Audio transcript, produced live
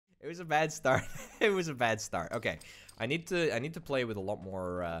It was a bad start. It was a bad start. Okay, I need to play with a lot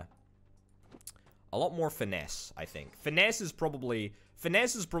more finesse. I think finesse is probably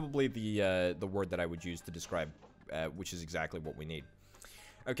the word that I would use to describe, which is exactly what we need.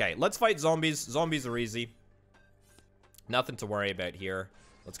 Okay, let's fight zombies. Zombies are easy. Nothing to worry about here.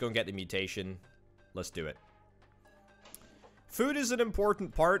 Let's go and get the mutation. Let's do it. Food is an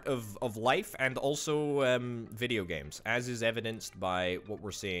important part of life and also video games, as is evidenced by what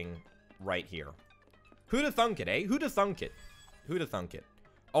we're seeing right here. Who'da thunk it, eh? Who'da thunk it? Who'da thunk it?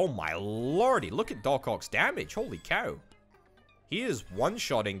 Oh my lordy, look at Doc Ock's damage. Holy cow. He is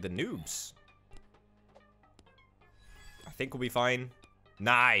one-shotting the noobs. I think we'll be fine.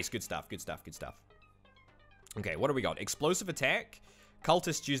 Nice, good stuff, good stuff, good stuff. Okay, what do we got? Explosive attack.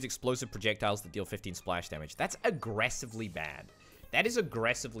 Cultists used explosive projectiles that deal 15 splash damage. That's aggressively bad. That is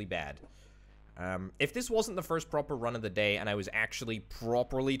aggressively bad. If this wasn't the first proper run of the day and I was actually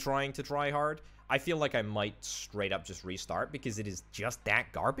properly trying to try hard, I feel like I might straight up just restart because it is just that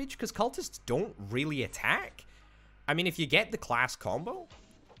garbage. Because cultists don't really attack. I mean, if you get the class combo,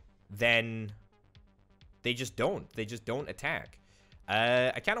 then they just don't. They just don't attack.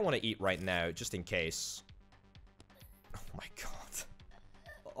 I kind of want to eat right now, just in case. Oh my god.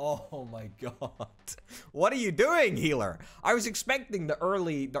 Oh my god. What are you doing, healer? I was expecting the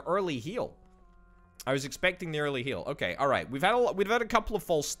early heal. I was expecting the early heal. Okay, all right. We've had a couple of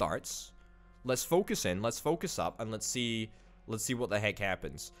false starts. Let's focus in. Let's focus up, and let's see what the heck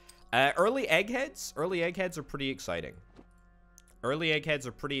happens. Early eggheads. Early eggheads are pretty exciting. Early eggheads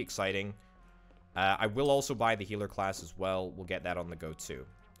are pretty exciting. I will also buy the healer class as well. We'll get that on the go too.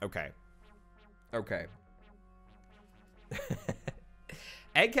 Okay. Okay.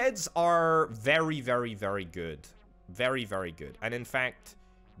 Eggheads are very, very, very good. Very, very good. And in fact,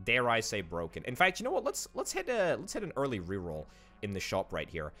 dare I say broken. In fact, you know what? Let's hit an early reroll in the shop right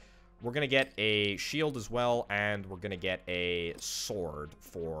here. We're gonna get a shield as well, and we're gonna get a sword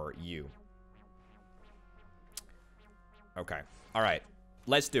for you. Okay. All right.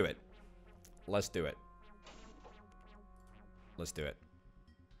 Let's do it. Let's do it. Let's do it.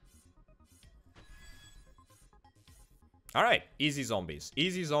 All right, easy zombies.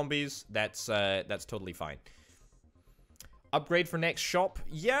 Easy zombies. That's totally fine. Upgrade for next shop.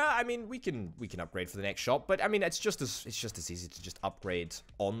 Yeah, I mean we can upgrade for the next shop, but I mean it's just as easy to just upgrade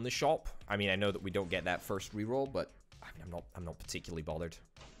on the shop. I mean I know that we don't get that first reroll, but I mean I'm not particularly bothered.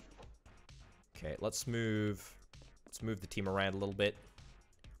 Okay, let's move the team around a little bit.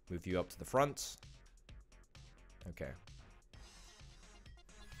 Move you up to the front. Okay.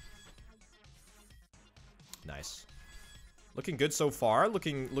 Nice. Looking good so far.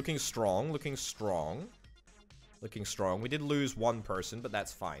 Looking strong. Looking strong. Looking strong. We did lose one person, but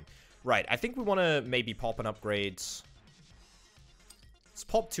that's fine. Right. I think we want to maybe pop an upgrade. Let's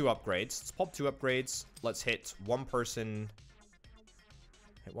pop 2 upgrades. Let's pop 2 upgrades. Let's hit one person.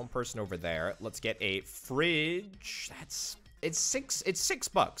 Hit one person over there. Let's get a fridge. It's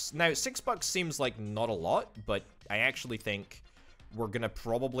 $6. Now, $6 seems like not a lot, but I actually think we're gonna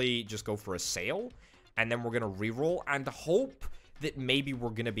probably just go for a sale. And then we're going to reroll and hope that maybe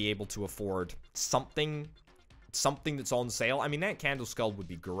we're going to be able to afford something that's on sale. I mean, that candle skull would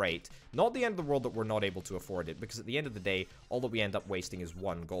be great. Not the end of the world that we're not able to afford it, because at the end of the day, all that we end up wasting is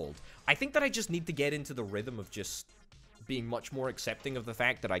 1 gold. I think that I just need to get into the rhythm of just being much more accepting of the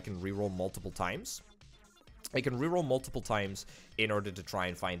fact that I can reroll multiple times. I can reroll multiple times in order to try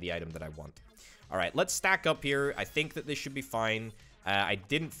and find the item that I want. All right, let's stack up here. I think that this should be fine. I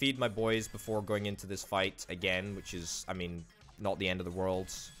didn't feed my boys before going into this fight again, which is, I mean, not the end of the world.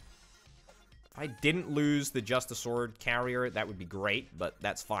 If I didn't lose the Just a Sword carrier, that would be great, but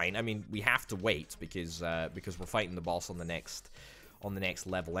that's fine. I mean, we have to wait because we're fighting the boss on the next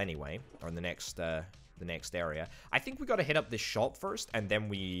level anyway, or in the next area. I think we got to hit up this shop first, and then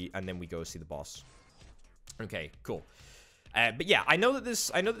we go see the boss. Okay, cool. But yeah, I know that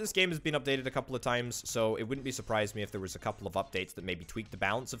this game has been updated a couple of times, so it wouldn't be surprised me if there was a couple of updates that maybe tweak the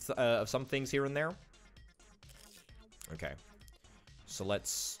balance of some things here and there. Okay, so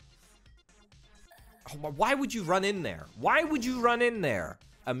let's. Oh, why would you run in there? Why would you run in there,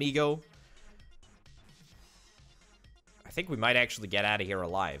 amigo? I think we might actually get out of here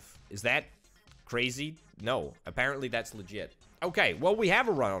alive. Is that crazy? No, apparently that's legit. Okay, well we have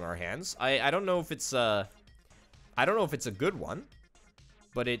a run on our hands. I don't know if it's I don't know if it's a good one,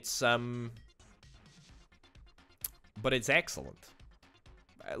 but it's excellent.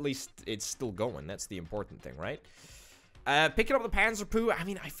 At least it's still going. That's the important thing, right? Picking up the Panzerpoo. I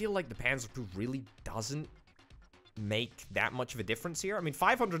mean, I feel like the Panzerpoo really doesn't make that much of a difference here. I mean,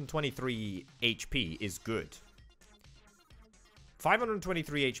 523 HP is good.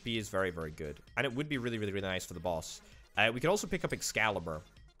 523 HP is very, very good. And it would be really, really, really nice for the boss. We could also pick up Excalibur.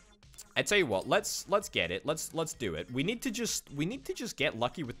 I tell you what, let's get it. Let's do it. We need to just get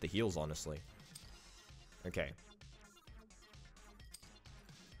lucky with the heals, honestly. Okay.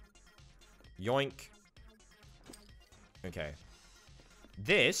 Yoink. Okay.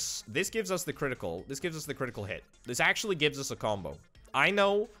 This gives us the critical. This gives us the critical hit. This actually gives us a combo. I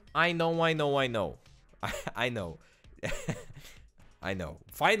know. I know. I know.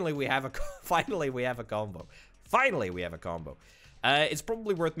 Finally, we have a combo. Finally, we have a combo. It's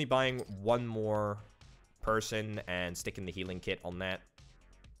probably worth me buying one more person and sticking the healing kit on that.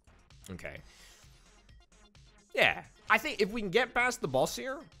 Okay. Yeah, I think if we can get past the boss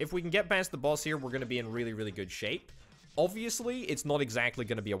here, we're going to be in really, really good shape. Obviously, it's not exactly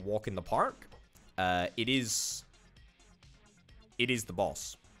going to be a walk in the park. It is the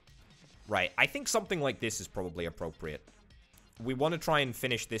boss. Right, I think something like this is probably appropriate. We want to try and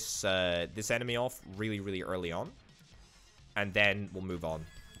finish this this enemy off really, really early on. And then we'll move on.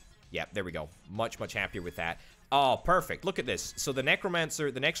 Yeah, there we go. Much, much happier with that. Oh, perfect. Look at this. So the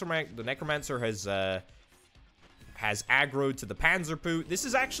Necromancer has aggroed to the Panzerpoo. This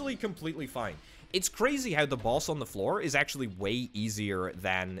is actually completely fine. It's crazy how the boss on the floor is actually way easier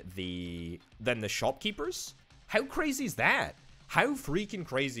than the shopkeepers. How crazy is that? How freaking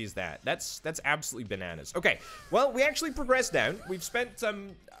crazy is that? That's absolutely bananas. Okay, well, we actually progressed down. We've spent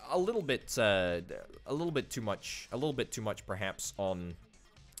a little bit too much perhaps on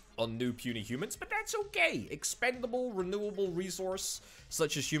new puny humans, but that's okay. Expendable, renewable resource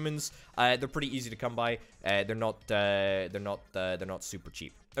such as humans, they're pretty easy to come by. They're not super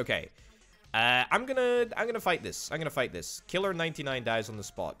cheap. Okay. I'm gonna fight this. Killer 99 dies on the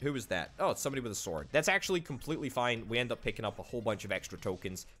spot. Who is that? Oh, it's somebody with a sword. That's actually completely fine. We end up picking up a whole bunch of extra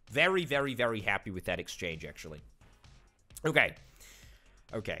tokens. Very, very, very happy with that exchange, actually. Okay.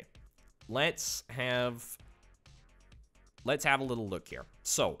 Okay. Let's have a little look here.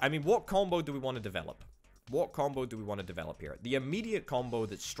 So, I mean, what combo do we want to develop? Here? The immediate combo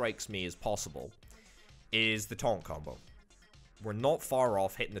that strikes me as possible is the taunt combo. We're not far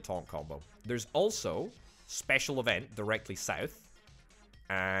off hitting the taunt combo. There's also special event directly south,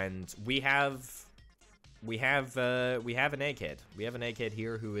 and we have an egghead. We have an egghead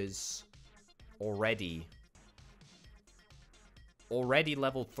here who is already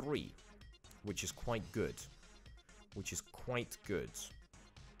level 3, which is quite good.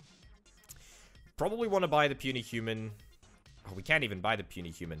 Probably want to buy the puny human. Oh, we can't even buy the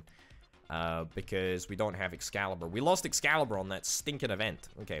puny human. Because we don't have Excalibur. We lost Excalibur on that stinking event.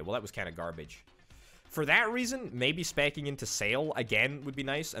 Okay, well, that was kind of garbage. For that reason, maybe specking into Sale again would be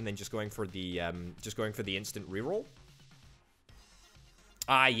nice, and then just going for the instant reroll.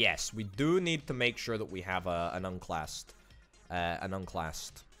 Ah, yes, we do need to make sure that we have an unclassed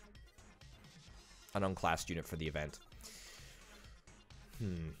unit for the event.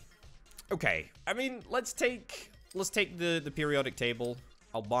 Okay, I mean, let's take the periodic table.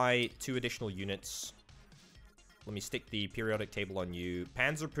 I'll buy 2 additional units. Let me stick the periodic table on you.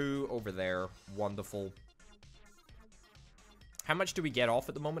 Panzerpoo over there. Wonderful. How much do we get off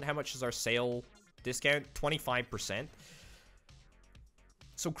at the moment? How much is our sale discount? 25%.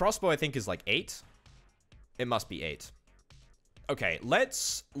 So crossbow, I think, is like 8. It must be 8. Okay,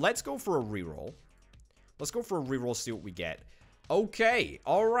 let's go for a reroll. Let's go for a reroll, see what we get. Okay,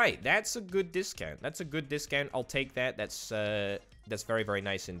 all right. That's a good discount. I'll take that. That's very, very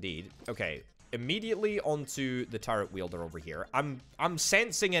nice indeed. Okay, immediately onto the turret wielder over here. I'm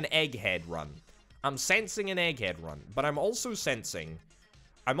sensing an egghead run. But I'm also sensing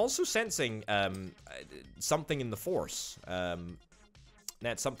something in the force.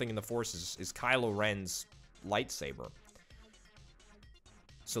 That something in the force is Kylo Ren's lightsaber.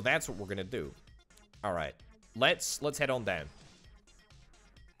 So that's what we're gonna do. All right, let's head on down.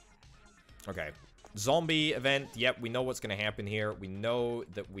 Okay. Zombie event. Yep, we know what's going to happen here. We know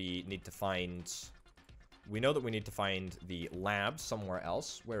that we need to find the lab somewhere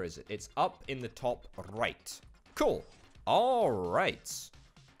else. Where is it? It's up in the top right. Cool. All right.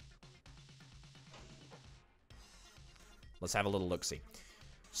 Let's have a little look-see.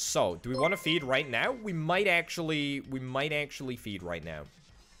 So, do we want to feed right now? We might actually feed right now.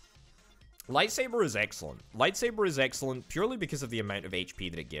 Lightsaber is excellent purely because of the amount of HP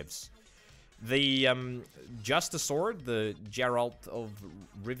that it gives. The Justice Sword, the Geralt of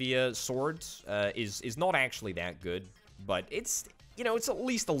Rivia sword, is not actually that good, but it's, you know, it's at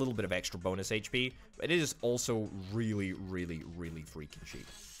least a little bit of extra bonus HP. But it is also really, really, really freaking cheap.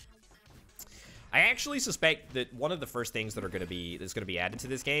 I actually suspect that one of the first things that's going to be added to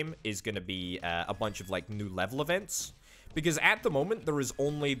this game is going to be a bunch of like new level events, Because at the moment, there is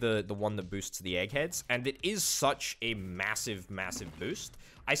only the one that boosts the eggheads, and it is such a massive, massive boost.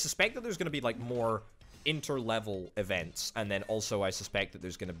 I suspect that there's going to be, like, more inter-level events, and then also I suspect that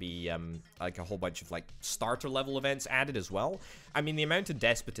there's going to be, like, a whole bunch of, like, starter-level events added as well. I mean, the amount of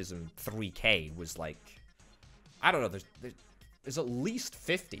Despotism 3K was, like... I don't know, there's at least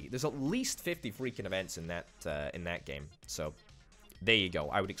 50. There's at least 50 freaking events in that game. So, there you go.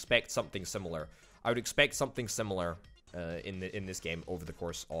 I would expect something similar. I would expect something similar... in this game over the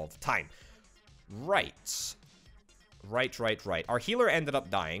course of time. Right. Our healer ended up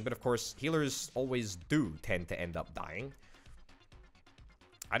dying, but of course, healers always do tend to end up dying.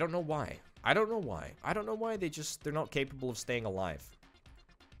 I don't know why. I don't know why they're not capable of staying alive.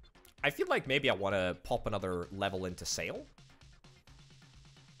 I feel like maybe I want to pop another level into Sail.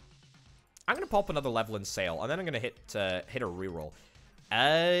 I'm going to pop another level in Sail, and then I'm going to hit a reroll.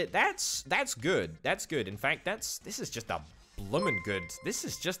 That's good. That's good. In fact, this is just a bloomin' good. This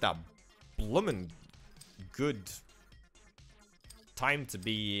is just a bloomin' good time to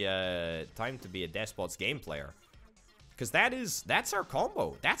be a Despots game player. Because that's our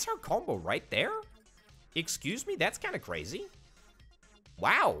combo. That's our combo right there. Excuse me, that's kind of crazy.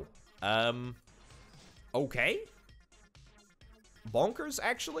 Wow. Okay. Bonkers,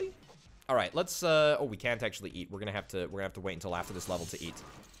 actually. All right, let's, oh, we can't actually eat. We're gonna have to wait until after this level to eat.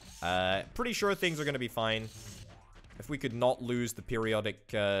 Pretty sure things are gonna be fine. If we could not lose the periodic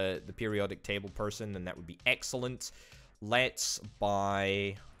table person, then that would be excellent. Let's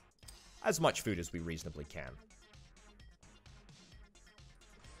buy as much food as we reasonably can.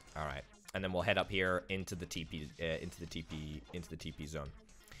 All right, and then we'll head up here into the TP zone.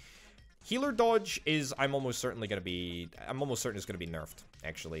 Healer dodge is I'm almost certain is going to be nerfed,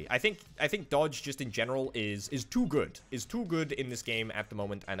 actually. I think dodge just in general is too good. Is too good in this game at the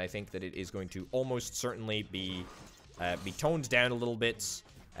moment, and I think that it is going to almost certainly be toned down a little bit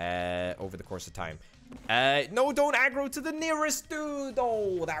over the course of time. No, don't aggro to the nearest dude.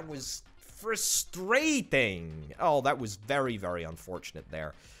 Oh, that was frustrating. Oh, that was very, very unfortunate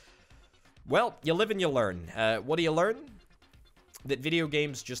there. Well, you live and you learn. What do you learn? That video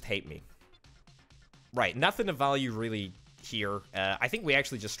games just hate me. Right, nothing of value really here. I think we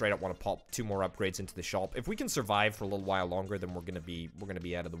actually just straight up want to pop 2 more upgrades into the shop. If we can survive for a little while longer, then we're gonna be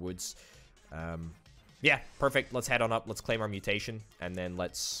out of the woods. Yeah, perfect. Let's head on up. Let's claim our mutation, and then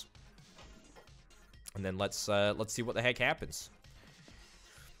let's see what the heck happens.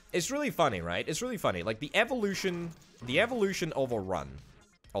 It's really funny, right? It's really funny. Like the evolution of a run.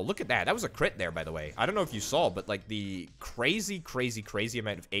 Oh, look at that. That was a crit there, by the way. I don't know if you saw, but like the crazy, crazy, crazy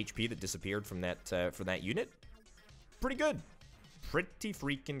amount of HP that disappeared from that unit. Pretty good. Pretty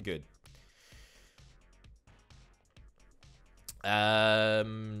freaking good.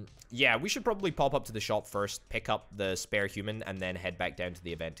 Yeah, we should probably pop up to the shop first, pick up the spare human, and then head back down to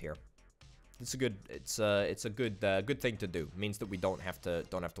the event here. It's a good thing to do. It means that we don't have to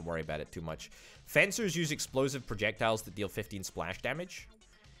worry about it too much. Fencers use explosive projectiles that deal 15 splash damage.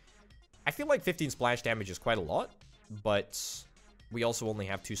 I feel like 15 splash damage is quite a lot, but we also only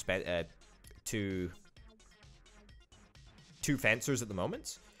have two fencers at the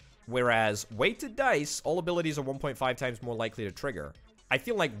moment. Whereas weighted dice, all abilities are 1.5 times more likely to trigger. I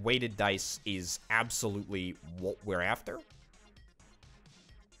feel like weighted dice is absolutely what we're after.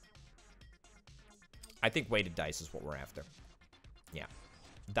 I think weighted dice is what we're after. Yeah.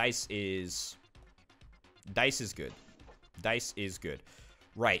 Dice is good. Dice is good.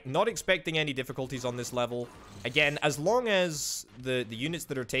 Right, not expecting any difficulties on this level. Again, as long as the units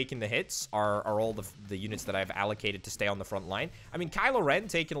that are taking the hits are all the units that I've allocated to stay on the front line. I mean, Kylo Ren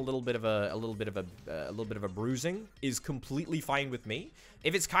taking a little bit of a bruising is completely fine with me.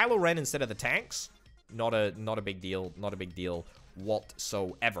 If it's Kylo Ren instead of the tanks, not a big deal. Not a big deal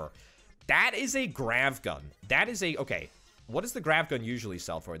whatsoever. That is a grav gun. That is a okay. What does the grav gun usually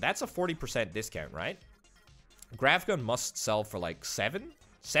sell for? That's a 40% discount, right? Grav gun must sell for like 7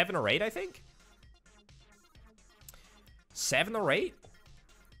 or 8, I think. 7 or 8.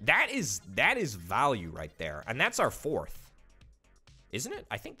 That is value right there, and that's our 4th, isn't it?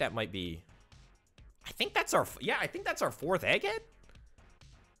 I think that might be. I think that's our 4th egghead.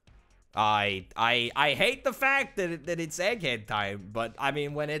 I hate the fact that it's egghead time, but I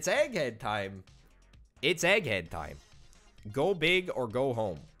mean when it's egghead time, it's egghead time. Go big or go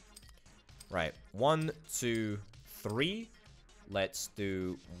home. Right. 1, 2, 3. Let's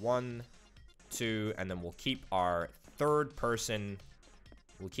do 1, 2, and then we'll keep our third person.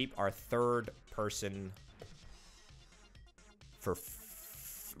 We'll keep our third person for.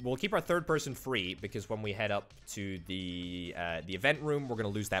 We'll keep our third person free because when we head up to the event room, we're gonna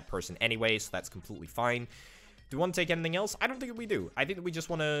lose that person anyway, so that's completely fine. Do we want to take anything else? I don't think that we do. I think that we just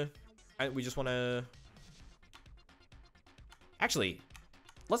want to... Actually,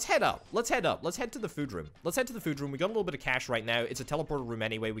 let's head up. Let's head up. Let's head to the food room. Let's head to the food room. We got a little bit of cash right now. It's a teleporter room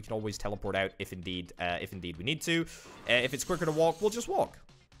anyway. We can always teleport out if indeed we need to. If it's quicker to walk, we'll just walk.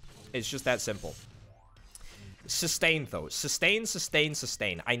 It's just that simple. Sustain, though. Sustain, sustain,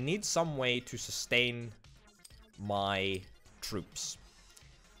 sustain. I need some way to sustain my troops.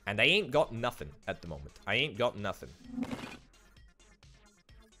 And I ain't got nothing at the moment. I ain't got nothing.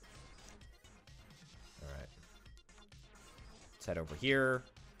 Alright. Let's head over here.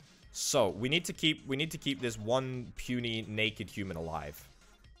 So, we need to keep this one puny naked human alive.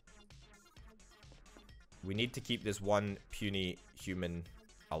 We need to keep this one puny human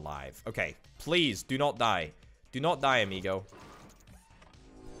alive. Okay, please do not die. Do not die, amigo.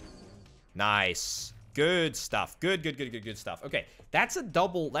 Nice. Good stuff. Good stuff. Okay, that's a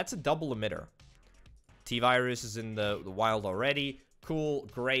double emitter. T-Virus is in the wild already. Cool,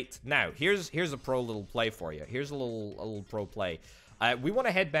 great. Now, here's a pro little play for you. Here's a little pro play. We want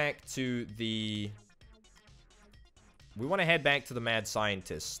to head back to the mad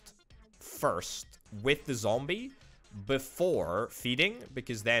scientist first with the zombie before feeding,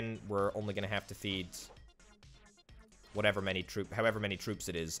 because then we're only going to have to feed however many troops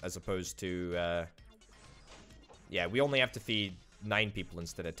it is, as opposed to yeah, we only have to feed 9 people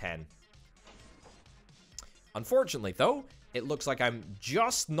instead of 10. Unfortunately, though, it looks like I'm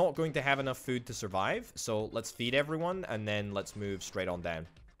just not going to have enough food to survive. So let's feed everyone, and then let's move straight on down.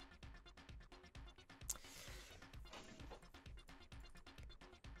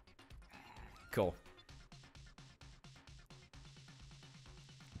 Cool.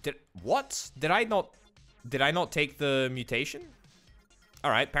 Did I not take the mutation?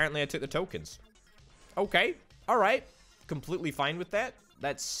 Alright, apparently I took the tokens. Okay. Alright, completely fine with that.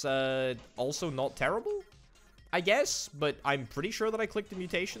 That's also not terrible, I guess, but I'm pretty sure that I clicked the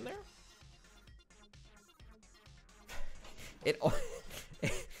mutation there. It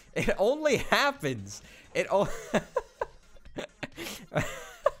only happens.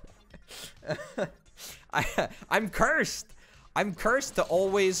 I'm cursed. I'm cursed to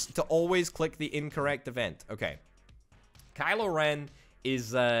always click the incorrect event. Okay. Kylo Ren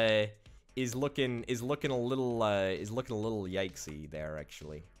is looking a little yikesy there,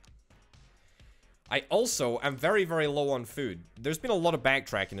 actually. I also am very low on food. There's been a lot of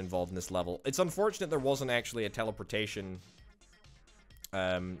backtracking involved in this level. It's unfortunate there wasn't actually a teleportation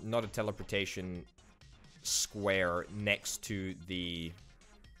not a teleportation square next to the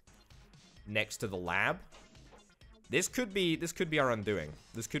lab. This could be our undoing.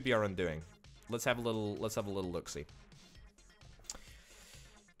 This could be our undoing. Let's have a little look-see.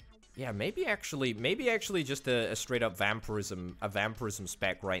 Yeah, maybe actually just a straight up vampirism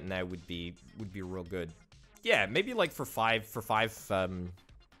spec right now would be real good. Yeah, maybe like for five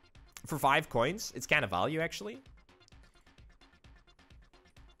coins. It's kind of value, actually.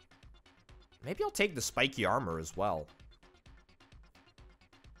 Maybe I'll take the spiky armor as well.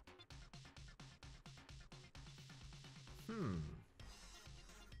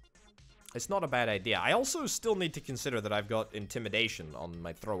 It's not a bad idea. I also still need to consider that I've got intimidation on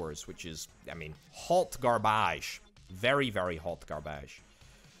my throwers, which is, I mean, hot garbage. Very hot garbage.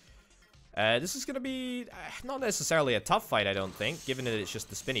 This is going to be not necessarily a tough fight, I don't think, given that it's just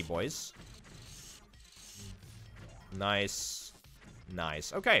the spinny boys. Nice.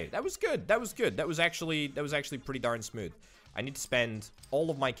 Nice. Okay, that was good. That was good. That was actually pretty darn smooth. I need to spend all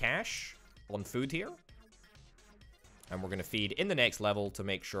of my cash on food here. And we're going to feed in the next level to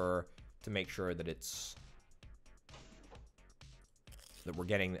make sure that we're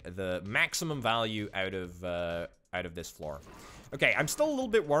getting the maximum value out of this floor. Okay, I'm still a little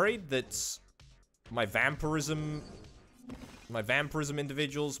bit worried that my vampirism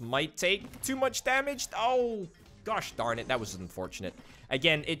individuals might take too much damage. Oh, gosh darn it, that was unfortunate.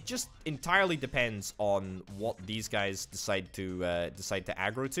 Again, it just entirely depends on what these guys decide to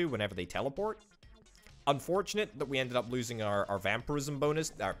aggro to whenever they teleport. Unfortunate that we ended up losing our vampirism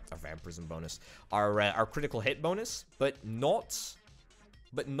bonus, our critical hit bonus, but not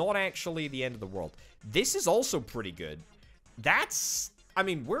actually the end of the world. This is also pretty good. That's, I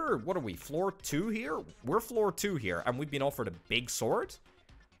mean, what are we, floor 2 here? We're floor 2 here, and we've been offered a big sword?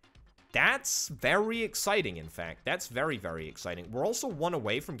 That's very exciting, in fact. That's very exciting. We're also one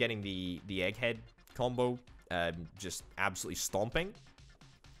away from getting the egghead combo just absolutely stomping.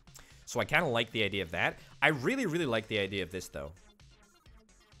 So I kind of like the idea of that. I really like the idea of this, though.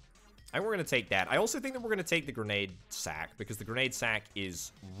 I think we're going to take that. I also think that we're going to take the grenade sack, because the grenade sack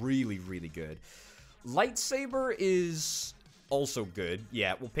is really good. Lightsaber is also good.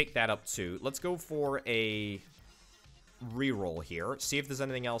 Yeah, we'll pick that up, too. Let's go for a reroll here. See if there's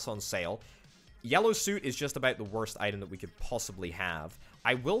anything else on sale. Yellow suit is just about the worst item that we could possibly have.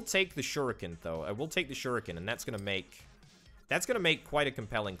 I will take the shuriken, though. I will take the shuriken, and that's gonna make quite a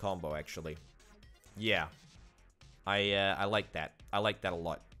compelling combo, actually. Yeah. I like that. I like that a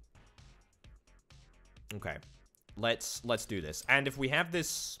lot. Okay. Let's do this. And if we have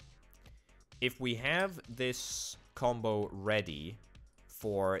this combo ready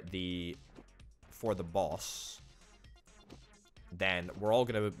for the boss, then we're all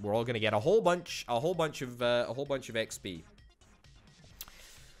gonna get a whole bunch of XP.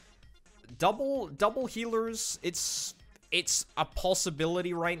 Double healers, it's a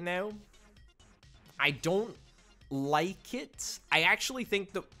possibility right now. I don't like it. I actually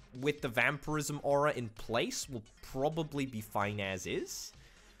think that with the vampirism aura in place, we'll probably be fine as is.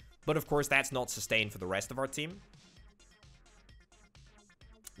 But of course, that's not sustained for the rest of our team.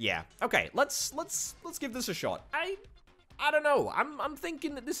 Yeah. Okay, let's give this a shot. I don't know. I'm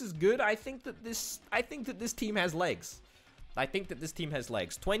thinking that this is good. I think that this team has legs. I think that this team has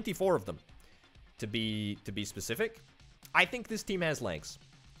legs. 24 of them, to be specific. I think this team has legs.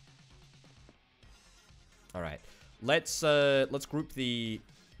 All right. Let's group the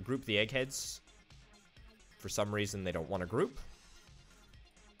eggheads. For some reason, they don't want to group.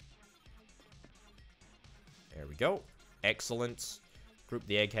 There we go. Excellent. Group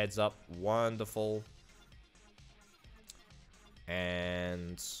the eggheads up. Wonderful.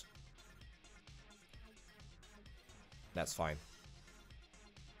 And that's fine.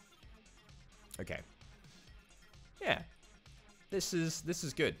 Okay. Yeah. This is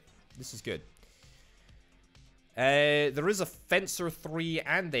good. This is good. There is a Fencer 3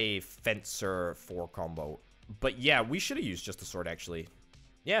 and a Fencer 4 combo. But yeah, we should have used just a sword, actually.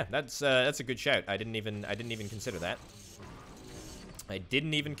 Yeah, that's a good shout. I didn't even consider that. I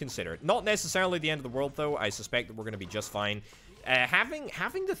didn't even consider it. Not necessarily the end of the world, though. I suspect that we're going to be just fine.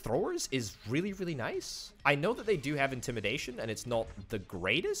 Having the throwers is really, really nice. I know that they do have intimidation, and it's not the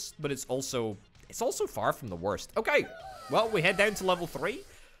greatest, but it's also far from the worst. Okay, well, we head down to level 3.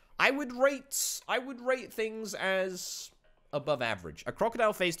 I would rate things as above average. A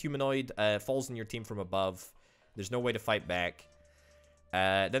crocodile-faced humanoid falls on your team from above. There's no way to fight back.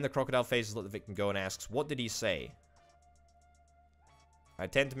 Then the crocodile faces let the victim go and asks, "What did he say?" I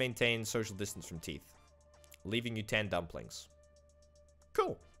tend to maintain social distance from teeth, leaving you 10 dumplings.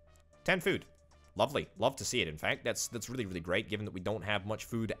 Cool. 10 food. Lovely. Love to see it, in fact. That's really, really great, given that we don't have much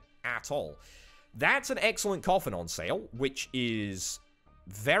food at all. That's an excellent coffin on sale, which is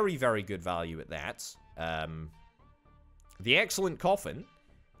very, very good value at that. The excellent coffin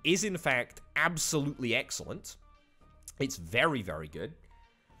is, in fact, absolutely excellent. It's very, very good.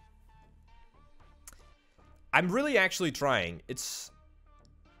 I'm really actually trying. It's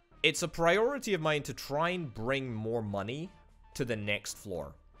a priority of mine to try and bring more money to the next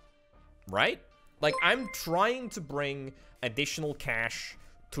floor. Right? Like, I'm trying to bring additional cash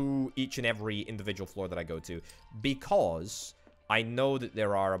to each and every individual floor that I go to, because I know that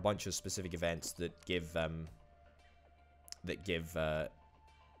there are a bunch of specific events that give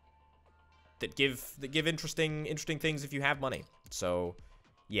interesting things if you have money. So,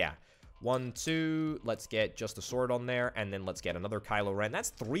 yeah. 1, 2, let's get just a sword on there, and then let's get another Kylo Ren. That's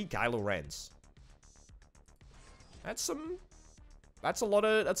 3 Kylo Rens. That's a lot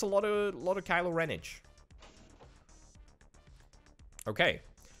of Kylo Renage. Okay.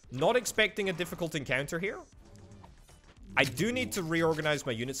 Not expecting a difficult encounter here. I do need to reorganize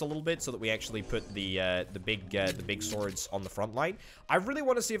my units a little bit so that we actually put the big swords on the front line. I really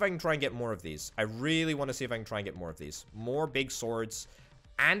want to see if I can try and get more of these. More big swords.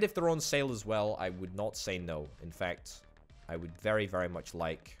 And if they're on sale as well, I would not say no. In fact, I would very, very much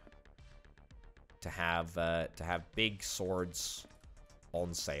like to have big swords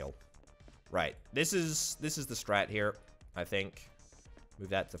on sale. Right. This is the strat here, I think. Move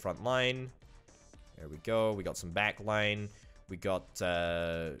that to the front line. There we go. We got some back line. We got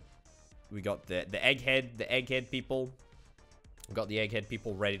the egghead people. We got the egghead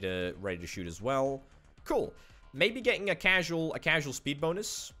people ready to shoot as well. Cool. Maybe getting a casual speed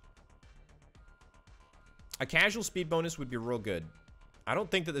bonus. A casual speed bonus would be real good. I don't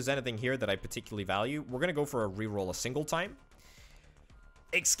think that there's anything here that I particularly value. We're gonna go for a reroll a single time.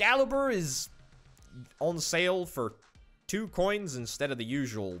 Excalibur is on sale for 2 coins instead of the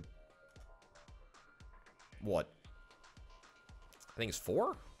usual. What? I think it's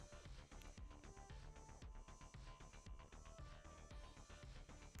 4?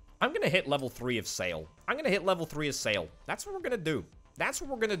 I'm going to hit level 3 of sale. That's what we're going to do.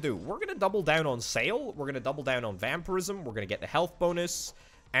 We're going to double down on sale. We're going to double down on vampirism. We're going to get the health bonus.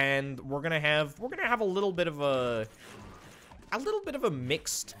 And we're going to have a little bit of a a little bit of a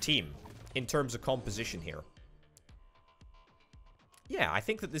mixed team in terms of composition here. Yeah, I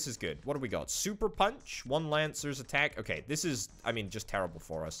think that this is good. What do we got? Super Punch, 1 Lancer's attack. Okay, this is, I mean, just terrible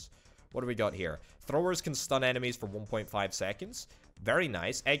for us. What do we got here? Throwers can stun enemies for 1.5 seconds. Very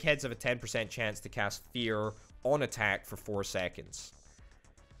nice. Eggheads have a 10% chance to cast Fear on attack for 4 seconds.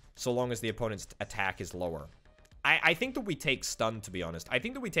 So long as the opponent's attack is lower. I think that we take stun, to be honest. I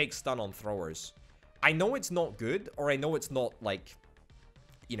think that we take stun on throwers. I know it's not good, or I know it's not, like,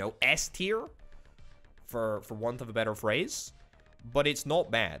 you know, S tier, for want of a better phrase. But it's not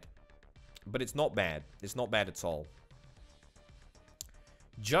bad. But it's not bad. It's not bad at all.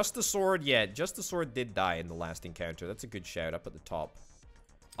 Just the Sword, yeah, Just the Sword did die in the last encounter. That's a good shout up at the top.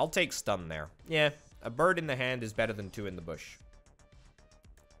 I'll take stun there. Yeah, a bird in the hand is better than 2 in the bush.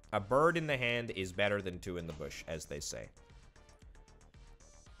 A bird in the hand is better than 2 in the bush, as they say.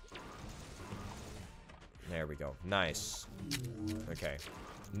 There we go. Nice. Okay.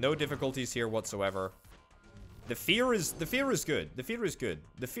 No difficulties here whatsoever. The fear is good. The fear is good.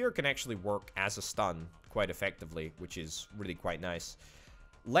 The fear can actually work as a stun quite effectively, which is really quite nice.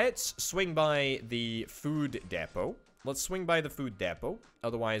 Let's swing by the food depot. Let's swing by the food depot,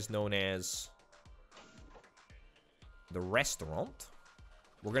 otherwise known as the restaurant.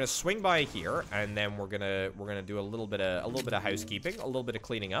 We're gonna swing by here, and then we're gonna do a little bit of housekeeping, a little bit of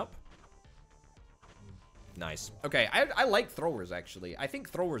cleaning up. Nice. Okay, I like throwers actually. I think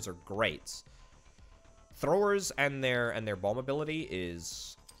throwers are great. Throwers and their bomb ability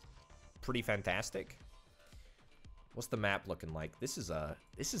is pretty fantastic. What's the map looking like? This is a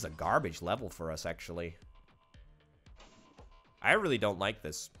garbage level for us, actually. I really don't like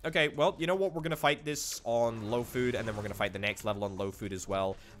this. Okay, well, you know what? We're gonna fight this on low food, and then we're gonna fight the next level on low food as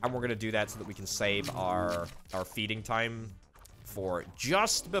well. And we're gonna do that so that we can save our feeding time for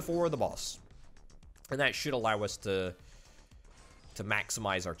just before the boss. And that should allow us to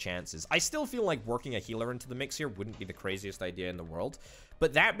maximize our chances. I still feel like working a healer into the mix here wouldn't be the craziest idea in the world.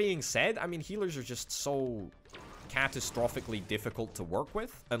 But that being said, I mean, healers are just so catastrophically difficult to work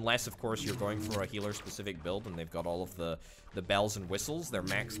with. Unless, of course, you're going for a healer-specific build and they've got all of the bells and whistles. They're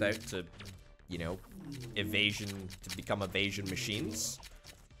maxed out to, you know, evasion, to become evasion machines.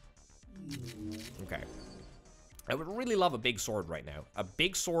 Okay. I would really love a big sword right now. A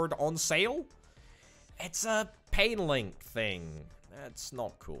big sword on sale? It's a pain link thing. That's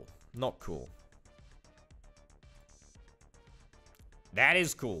not cool. Not cool. That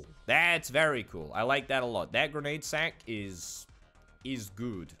is cool. That's very cool. I like that a lot. That grenade sack is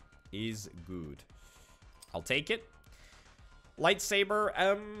good. Is good. I'll take it.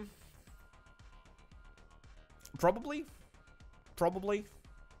 Lightsaber, probably.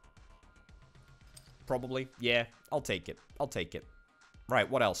 Yeah, I'll take it. I'll take it. Right,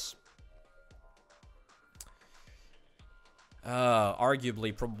 what else?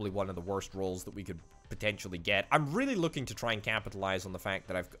 Arguably, probably one of the worst rolls that we could potentially get. I'm really looking to try and capitalize on the fact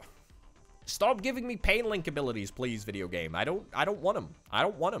that I've... Stop giving me pain link abilities, please, video game. I don't want them. I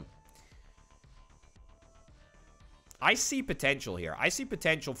don't want them. I see potential here. I see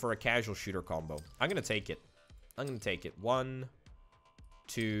potential for a casual shooter combo. I'm gonna take it. I'm gonna take it. 1,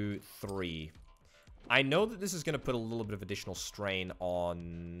 2, 3. I know that this is gonna put a little bit of additional strain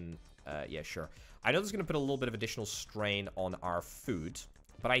on... yeah, sure. I know this is going to put a little bit of additional strain on our food,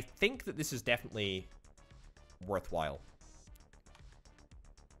 but I think that this is definitely worthwhile.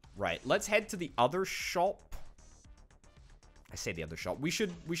 Right, let's head to the other shop. I say the other shop. We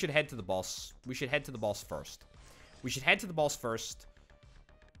should head to the boss. We should head to the boss first. We should head to the boss first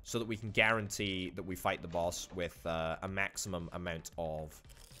so that we can guarantee that we fight the boss with a maximum amount of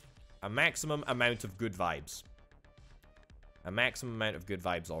good vibes. A maximum amount of good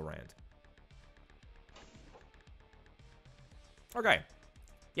vibes all around. Okay.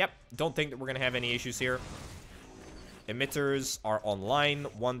 Yep. Don't think that we're going to have any issues here. Emitters are online.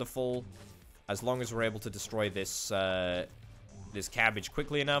 Wonderful. As long as we're able to destroy this this cabbage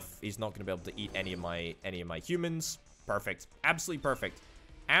quickly enough, he's not going to be able to eat any of my humans. Perfect. Absolutely perfect.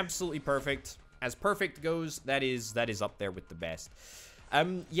 Absolutely perfect. As perfect goes, that is up there with the best.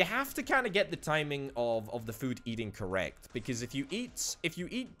 You have to kind of get the timing of the food eating correct, because if you eat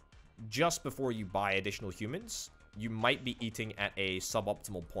just before you buy additional humans, you might be eating at a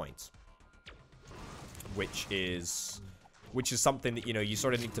suboptimal point, which is something that, you know, you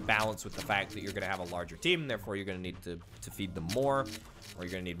sort of need to balance with the fact that you're going to have a larger team, therefore you're going to need to feed them more, or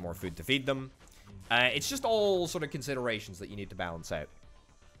you're going to need more food to feed them. It's just all sort of considerations that you need to balance out.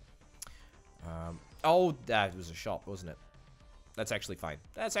 Oh, that was a shop, wasn't it? That's actually fine.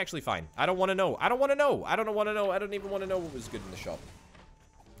 That's actually fine. I don't want to know. I don't want to know. I don't want to know. I don't even want to know what was good in the shop.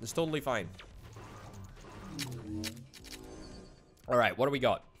 It's totally fine. Alright, what do we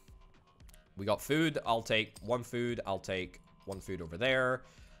got? We got food. I'll take one food. I'll take one food over there.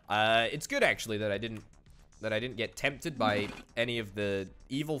 It's good, actually, that I didn't get tempted by any of the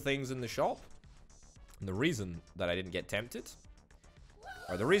evil things in the shop. And the reason that I didn't get tempted,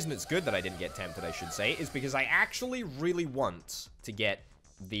 or the reason it's good that I didn't get tempted, I should say, is because I actually really want to get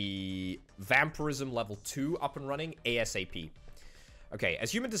the Vampirism level 2 up and running ASAP. Okay,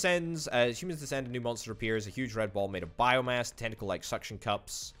 as humans descend, a new monster appears, a huge red ball made of biomass, tentacle-like suction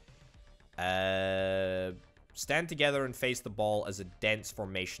cups. Stand together and face the ball as a dense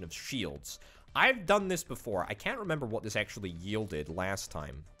formation of shields. I've done this before. I can't remember what this actually yielded last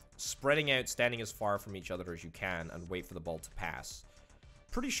time. Spreading out, standing as far from each other as you can, and wait for the ball to pass.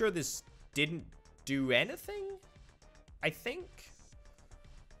 Pretty sure this didn't do anything, I think.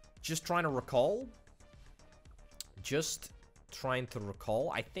 Just trying to recall. Just trying to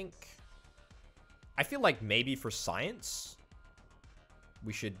recall. I feel like maybe for science,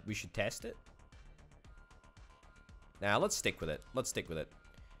 we should test it. Now, let's stick with it. Let's stick with it.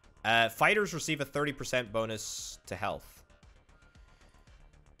 Fighters receive a 30% bonus to health.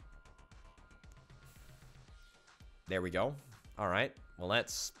 There we go. All right. Well,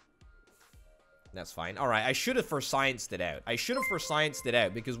 that's fine. All right. I should have for scienced it out. I should have for scienced it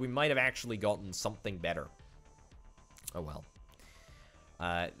out because we might have actually gotten something better. Oh, well.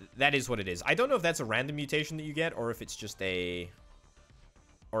 That is what it is. I don't know if that's a random mutation that you get or if it's just a...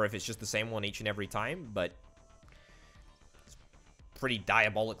 or if it's just the same one each and every time, but... it's pretty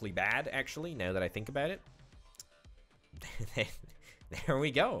diabolically bad, actually, now that I think about it. There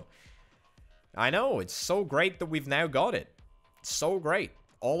we go. I know, it's so great that we've now got it. It's so great.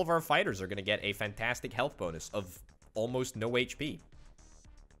 All of our fighters are going to get a fantastic health bonus of almost no HP.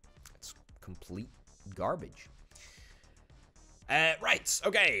 It's complete garbage. Right,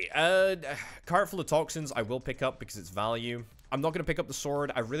 okay. Cart full of toxins I will pick up because it's value. I'm not going to pick up the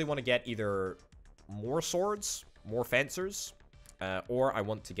sword. I really want to get either more swords, more fencers, or I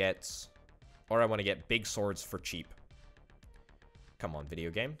want to get big swords for cheap. Come on, video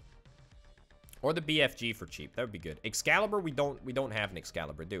game. Or the BFG for cheap. That would be good. Excalibur, we don't have an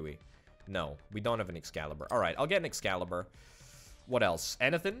Excalibur, do we? No, we don't have an Excalibur. All right, I'll get an Excalibur. What else?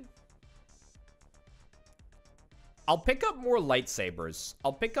 Anything? I'll pick up more lightsabers.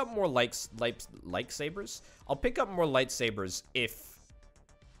 I'll pick up more lightsabers. I'll pick up more lightsabers if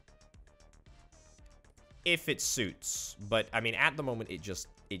it suits. But I mean, at the moment, it just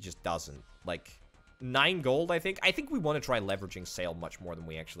doesn't. Like 9 gold, I think. I think we want to try leveraging sale much more than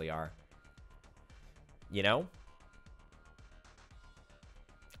we actually are. You know?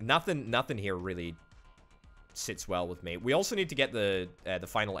 Nothing here really sits well with me. We also need to get the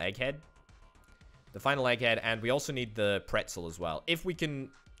final egghead. The final egghead, and we also need the pretzel as well. If we can,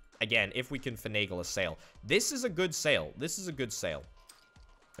 again, if we can finagle a sale. This is a good sale. This is a good sale.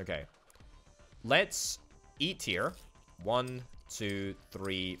 Okay. Let's eat here. 1, 2,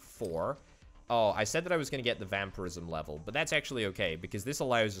 3, 4. Oh, I said that I was going to get the vampirism level, but that's actually okay, because this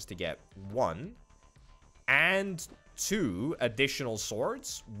allows us to get 1 and 2 additional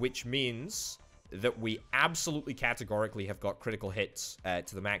swords, which means that we absolutely categorically have got critical hits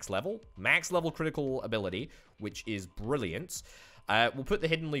to the max level. Max level critical ability, which is brilliant. We'll put the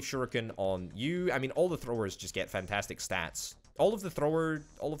Hidden Leaf Shuriken on you. I mean, all the throwers just get fantastic stats. All of the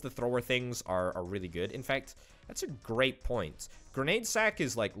thrower things are really good. In fact, that's a great point. Grenade Sack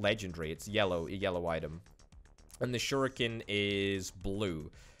is like legendary. It's a yellow item. And the Shuriken is blue.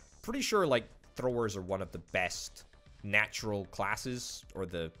 Pretty sure like throwers are one of the best natural classes, or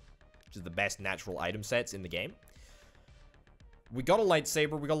the best natural item sets in the game. We got a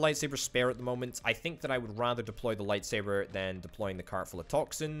lightsaber. We got a lightsaber spare at the moment. I think that I would rather deploy the lightsaber than deploying the cart full of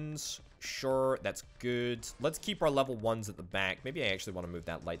toxins. Sure, that's good. Let's keep our level 1s at the back. Maybe I actually want to move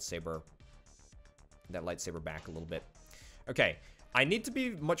that lightsaber back a little bit. Okay, I need to be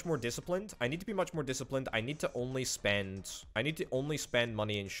much more disciplined. I need to only spend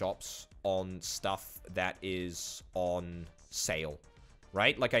money in shops on stuff that is on sale.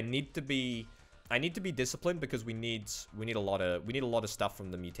 Right? Like I need to be disciplined because we need a lot of stuff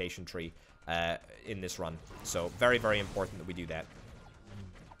from the mutation tree in this run. So very, very important that we do that.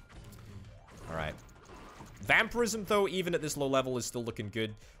 All right. Vampirism though, even at this low level, is still looking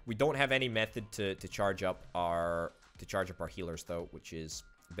good. We don't have any method to charge up our healers though, which is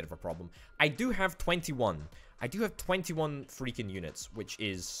a bit of a problem. I do have 21. I do have 21 freaking units, which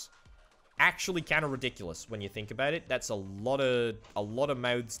is actually kind of ridiculous when you think about it. That's a lot of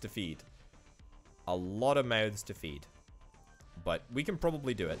mouths to feed. A lot of mouths to feed. But we can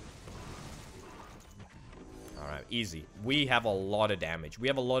probably do it. Alright, easy. We have a lot of damage. We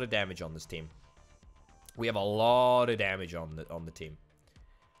have a lot of damage on this team. We have a lot of damage on the team.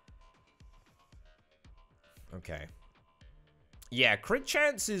 Okay. Yeah, crit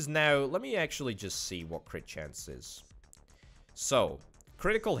chance is now... Let me actually just see what crit chance is. So,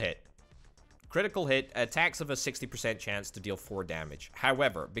 critical hit. Critical hit, attacks of a 60% chance to deal 4 damage.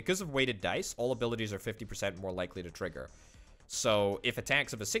 However, because of weighted dice, all abilities are 50% more likely to trigger. So, if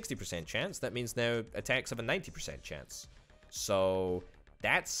attacks of a 60% chance, that means now attacks of a 90% chance. So,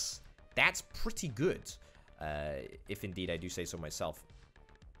 that's pretty good. If indeed I do say so myself.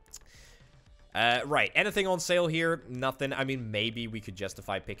 Right, anything on sale here? Nothing. I mean, maybe we could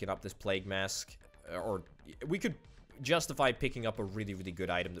justify picking up this Plague Mask. Or we could justify picking up a really, really good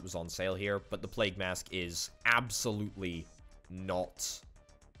item that was on sale here. But the Plague Mask is absolutely not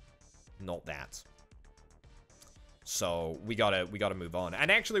that. So we gotta move on. And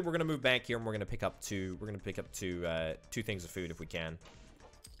actually, we're gonna move back here and we're gonna pick up two things of food if we can.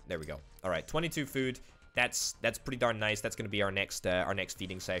 There we go. All right, 22 food. That's pretty darn nice. That's gonna be our next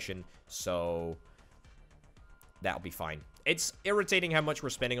feeding session. So that'll be fine. It's irritating how much we're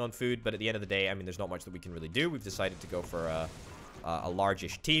spending on food, but at the end of the day, I mean, there's not much that we can really do. We've decided to go for a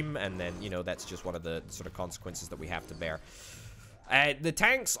large-ish team, and then, you know, that's just one of the sort of consequences that we have to bear. The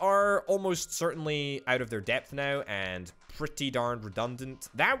tanks are almost certainly out of their depth now, and pretty darn redundant.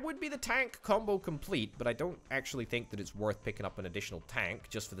 That would be the tank combo complete, but I don't actually think that it's worth picking up an additional tank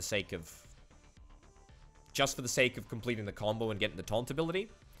just for the sake of completing the combo and getting the taunt ability.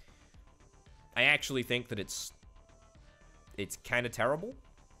 I actually think that it's kind of terrible.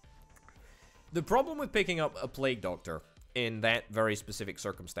 The problem with picking up a Plague Doctor in that very specific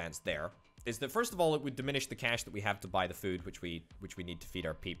circumstance there is that, first of all, it would diminish the cash that we have to buy the food, which we need to feed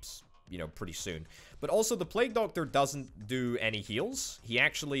our peeps, you know, pretty soon. But also, the Plague Doctor doesn't do any heals. He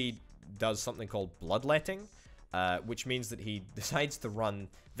actually does something called bloodletting, which means that he decides to run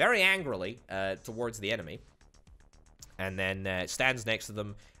very angrily towards the enemy, and then stands next to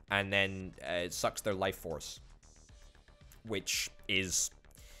them, and then sucks their life force, which is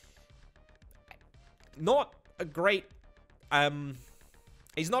not a great...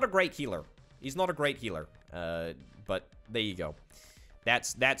 he's not a great healer. He's not a great healer. But there you go.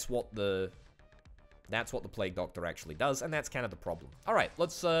 That's what the Plague Doctor actually does, and that's kind of the problem. All right,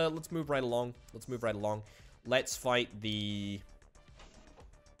 let's move right along. Let's fight the...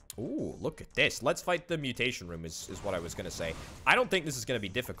 Ooh, look at this. Let's fight the mutation room is what I was gonna say. I don't think this is gonna be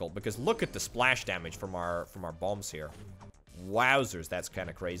difficult because look at the splash damage from our bombs here. Wowzers, that's kind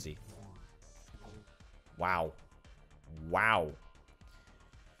of crazy. Wow.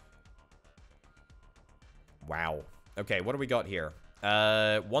 Okay, what do we got here?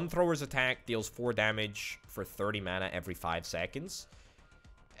 One thrower's attack deals 4 damage for 30 mana every 5 seconds.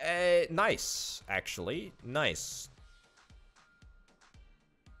 Nice, actually. Nice.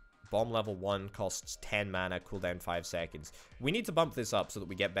 Bomb level 1 costs 10 mana, cooldown 5 seconds. We need to bump this up so that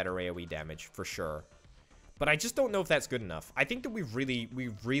we get better AoE damage, for sure. But I just don't know if that's good enough. I think that we really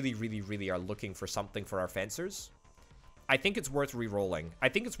are looking for something for our fencers. I think it's worth re-rolling. I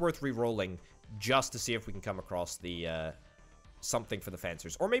think it's worth re-rolling just to see if we can come across the, something for the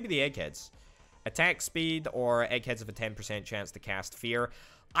fencers. Or maybe the eggheads. Attack speed or eggheads have a 10% chance to cast fear.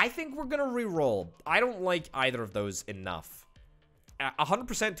 I think we're gonna re-roll. I don't like either of those enough.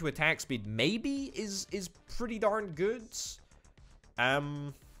 100% to attack speed maybe is pretty darn good. Yeah,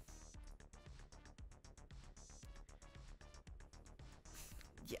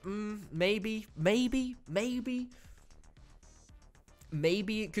 maybe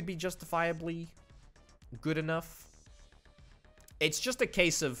it could be justifiably good enough. It's just a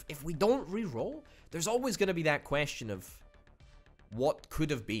case of, if we don't re-roll, there's always going to be that question of what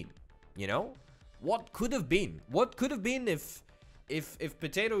could have been, you know? What could have been? What could have been if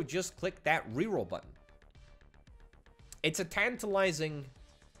Potato just clicked that re-roll button? It's a tantalizing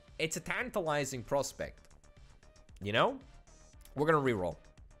prospect, you know? We're going to re-roll.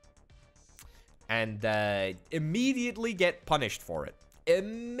 And immediately get punished for it.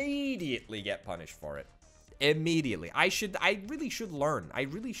 Immediately get punished for it. Immediately. I really should learn. I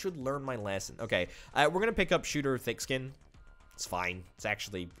really should learn my lesson. Okay, we're gonna pick up Shooter Thickskin. It's fine. It's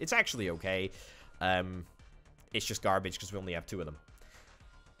actually okay. It's just garbage because we only have 2 of them.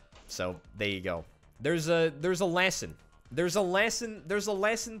 So there you go. There's a lesson. There's a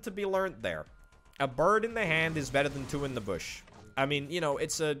lesson to be learned there. A bird in the hand is better than 2 in the bush. I mean, you know,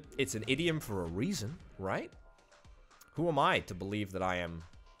 it's an idiom for a reason, right? Who am I to believe that I am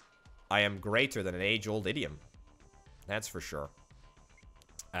greater than an age-old idiom? That's for sure.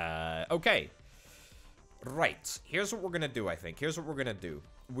 Okay. Right. Here's what we're gonna do, I think. Here's what we're gonna do.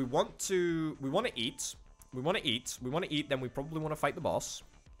 We want to eat. Then we probably want to fight the boss.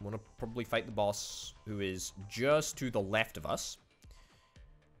 We want to probably fight the boss, who is just to the left of us.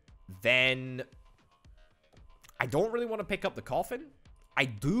 Then I don't really want to pick up the coffin. I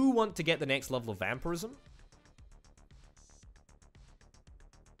do want to get the next level of vampirism.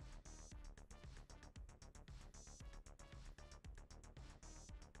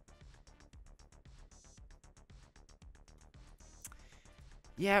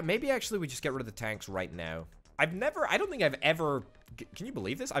 Yeah, maybe actually we just get rid of the tanks right now. I don't think I've ever, can you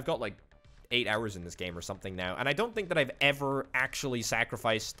believe this? I've got like 8 hours in this game or something now, and I don't think that I've ever actually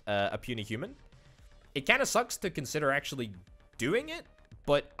sacrificed a puny human. It kind of sucks to consider actually doing it,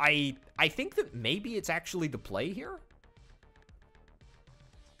 but I think that maybe it's actually the play here.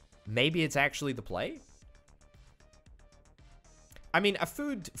 Maybe it's actually the play. I mean,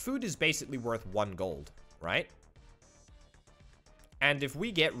 food is basically worth 1 gold, right? And if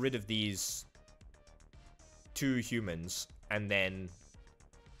we get rid of these 2 humans, and then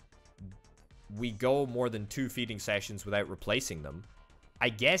we go more than 2 feeding sessions without replacing them, I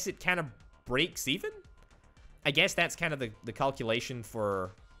guess it kind of breaks even? I guess that's kind of the calculation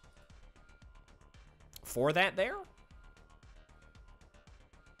for that there.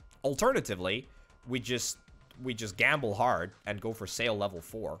 Alternatively, we just gamble hard and go for sale level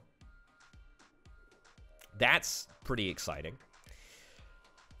 4. That's pretty exciting.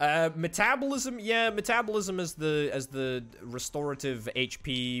 Metabolism, yeah, metabolism as the restorative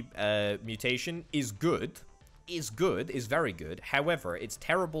HP mutation is good. Is very good. However, it's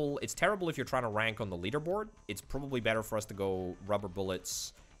terrible if you're trying to rank on the leaderboard. It's probably better for us to go rubber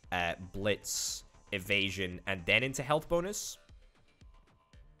bullets, blitz, evasion, and then into health bonus.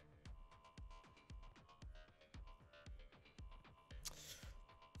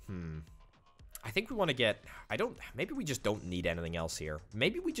 I think we want to get... maybe we just don't need anything else here.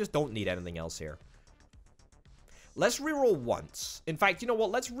 Maybe we just don't need anything else here. Let's reroll once. In fact, you know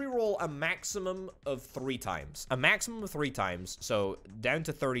what? Let's reroll a maximum of 3 times. A maximum of 3 times. So, down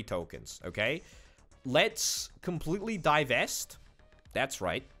to 30 tokens, okay? Let's completely divest. That's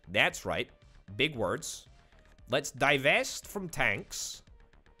right. That's right. Big words. Let's divest from tanks.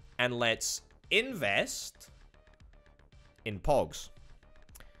 And let's invest in pogs.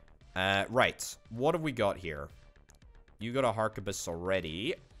 Right. What have we got here? You got a Harkabus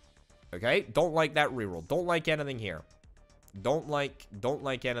already. Okay. Don't like that reroll. Don't like anything here. Don't like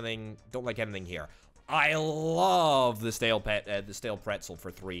anything here. I love the stale pretzel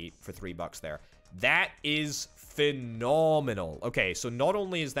for three bucks there. That is phenomenal. Okay, so not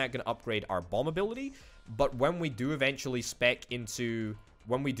only is that going to upgrade our bomb ability, but when we do eventually spec into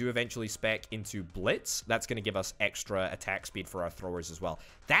Blitz, that's going to give us extra attack speed for our throwers as well.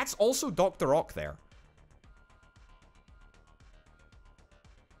 That's also Dr. Ock there.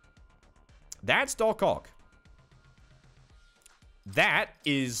 That's Doc Ock. That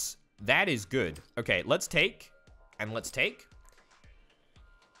is good. Okay, let's take.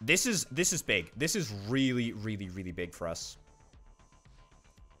 This is big. This is really, really, really big for us.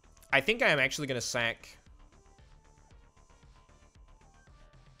 I think I am actually going to sack...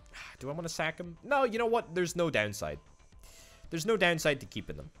 Do I want to sack them? No, you know what? There's no downside. There's no downside to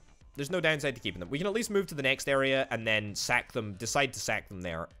keeping them. There's no downside to keeping them. We can at least move to the next area and then sack them, decide to sack them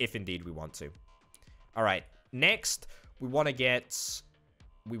there, if indeed we want to. Alright, next, we want to get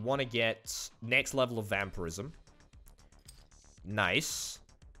next level of vampirism. Nice.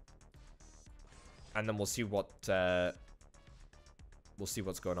 And then we'll see what, we'll see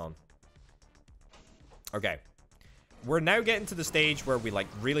what's going on. Okay. We're now getting to the stage where we, like,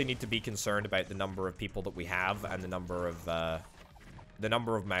 really need to be concerned about the number of people that we have and the number of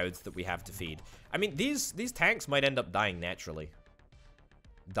mouths that we have to feed. I mean, these tanks might end up dying naturally.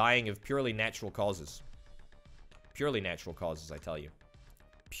 Dying of purely natural causes. Purely natural causes, I tell you.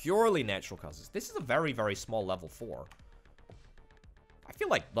 Purely natural causes. This is a very, very small level 4. I feel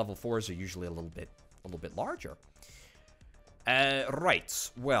like level 4s are usually a little bit larger.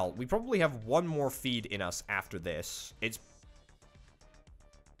 Right. Well, we probably have one more feed in us after this. It's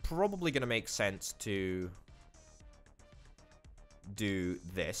probably going to make sense to do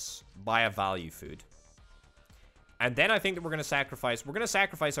this. Buy a value food. And then I think that we're going to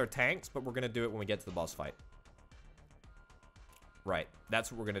sacrifice our tanks, but we're going to do it when we get to the boss fight. Right.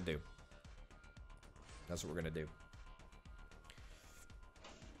 That's what we're going to do. That's what we're going to do.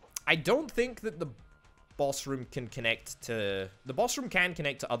 I don't think that the boss room can connect to... The boss room can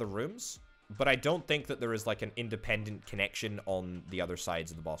connect to other rooms, but I don't think that there is, like, an independent connection on the other sides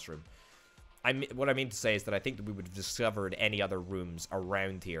of the boss room. What I mean to say is that I think that we would have discovered any other rooms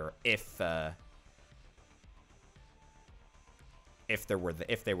around here if they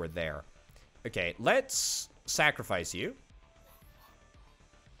were there. Okay, let's sacrifice you.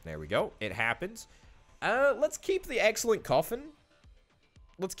 There we go. It happens. Let's keep the excellent coffin.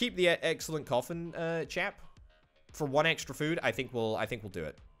 Let's keep the excellent coffin, chap. For 1 extra food, I think we'll do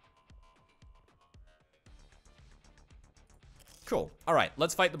it. Cool. All right,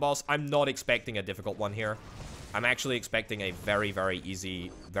 let's fight the boss. I'm not expecting a difficult one here. I'm actually expecting a very, very easy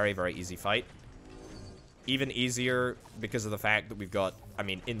fight. Even easier because of the fact that we've got, I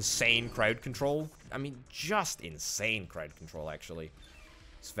mean, insane crowd control. I mean, just insane crowd control, actually.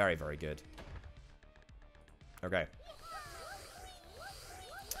 It's very, very good. Okay.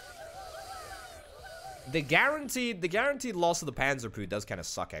 The guaranteed loss of the Panzerpoo does kind of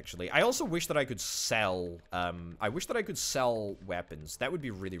suck, actually. I also wish that I could sell, weapons. That would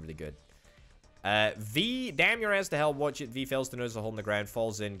be really, really good. V, damn your ass to hell, watch it. V fails to notice a hole in the ground,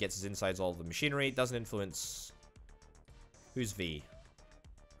 falls in, gets his insides all of the machinery. Doesn't influence... Who's V?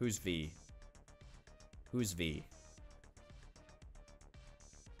 Who's V? Who's V?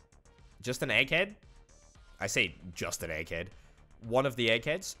 Just an egghead? I say just an egghead. One of the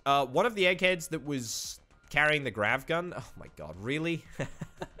eggheads? One of the eggheads that was carrying the grav gun. Oh my god, really?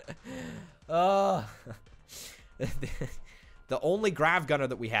 The only grav gunner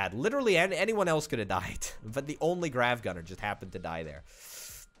that we had. Literally anyone else could have died. But the only grav gunner just happened to die there.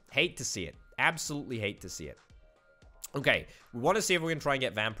 Hate to see it. Absolutely hate to see it. Okay, we want to see if we can try and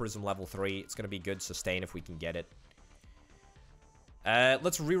get Vampirism level 3. It's going to be good sustain if we can get it.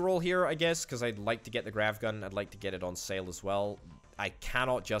 Let's reroll here, I guess, because I'd like to get the grav gun. I'd like to get it on sale as well. I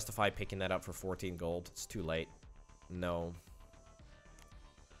cannot justify picking that up for 14 gold. It's too late. No.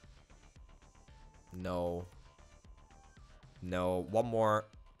 No. No. One more.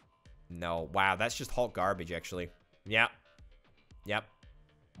 No. Wow, that's just hot garbage, actually. Yep. Yep.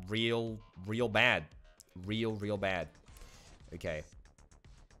 Real bad. Real bad. Okay.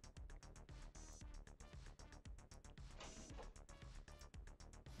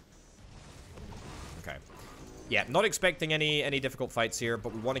 Okay. Yeah, not expecting any difficult fights here,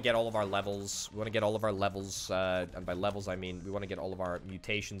 but we want to get all of our levels. We want to get all of our levels, and by levels I mean we want to get all of our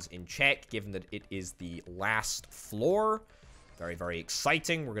mutations in check, given that it is the last floor. Very, very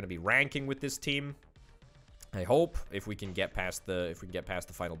exciting. We're going to be ranking with this team. I hope if we can get past the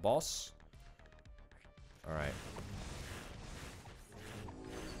final boss. All right.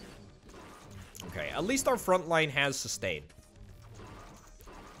 Okay, at least our front line has sustain.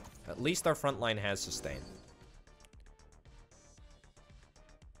 At least our front line has sustain.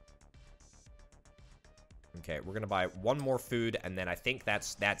 Okay, we're gonna buy one more food, and then I think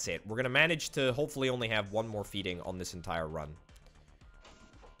that's it. We're gonna manage to hopefully only have one more feeding on this entire run.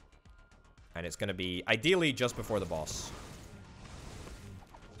 And it's gonna be, ideally, just before the boss.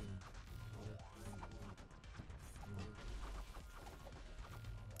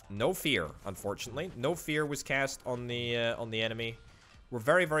 No fear, unfortunately. No fear was cast on the enemy. We're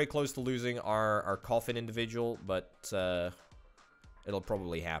very, very close to losing our coffin individual, but it'll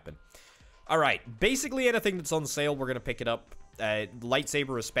probably happen. All right, basically anything that's on sale, we're gonna pick it up.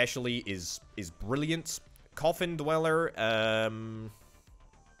 Lightsaber especially is brilliant. Coffin Dweller,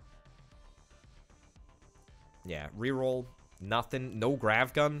 yeah, reroll, nothing. No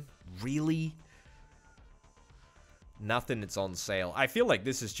grav gun, really? Nothing that's on sale. I feel like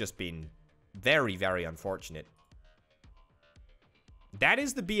this has just been very, very unfortunate. That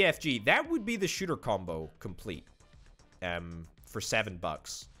is the BFG. That would be the shooter combo complete. For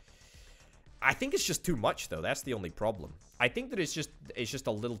 $7. I think it's just too much, though. That's the only problem. I think that it's just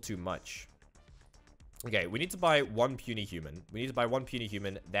a little too much. Okay, we need to buy one puny human. We need to buy one puny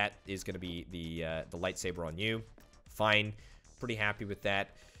human. That is going to be the lightsaber on you. Fine. Pretty happy with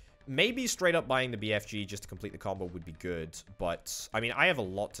that. Maybe straight up buying the BFG just to complete the combo would be good. But, I mean, I have a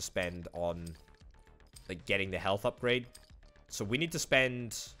lot to spend on, like, getting the health upgrade. So we need to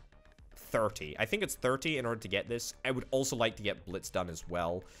spend 30. I think it's 30 in order to get this. I would also like to get Blitz done as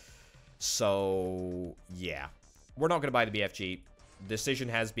well. So, yeah. We're not going to buy the BFG. Decision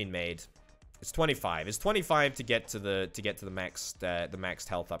has been made. It's 25. It's 25 to get to the maxed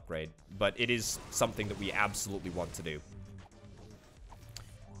health upgrade, but it is something that we absolutely want to do.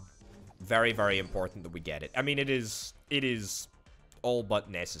 Very, very important that we get it. I mean, it is all but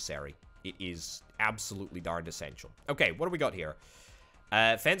necessary. It is absolutely darned essential. Okay, what do we got here?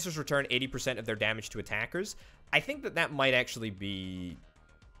 Fencers return 80% of their damage to attackers. I think that might actually be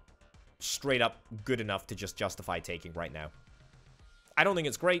straight up good enough to just justify taking right now. I don't think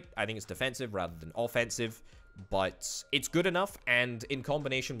it's great. I think it's defensive rather than offensive, but it's good enough, and in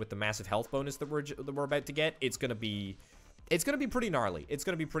combination with the massive health bonus that we're about to get, it's gonna be pretty gnarly. It's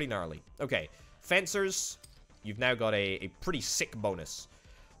gonna be pretty gnarly. Okay, fencers, you've now got a pretty sick bonus.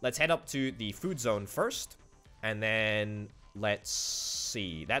 Let's head up to the food zone first, and then Let's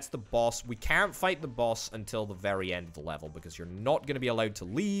see. That's the boss. We can't fight the boss until the very end of the level because you're not going to be allowed to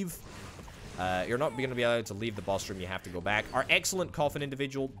leave. You're not going to be allowed to leave the boss room. You have to go back. Our excellent coffin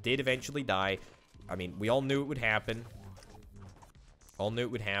individual did eventually die. I mean, we all knew it would happen. All knew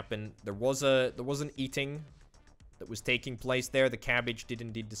it would happen. There was an eating that was taking place there. The cabbage did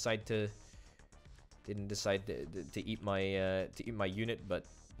indeed decide to eat my unit, but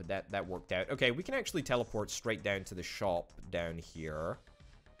that worked out. Okay, we can actually teleport straight down to the shop down here.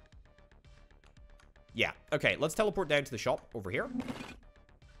 Yeah. Okay, let's teleport down to the shop over here.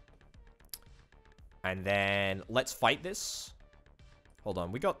 And then let's fight this. Hold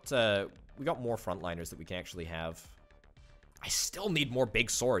on, we got more frontliners that we can actually have. I still need more big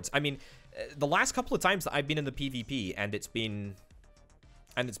swords. I mean, the last couple of times that I've been in the PvP and it's been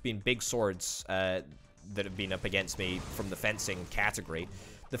big swords that have been up against me from the fencing category.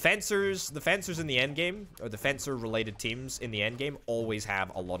 The fencers in the end game, or the fencer related teams in the end game, always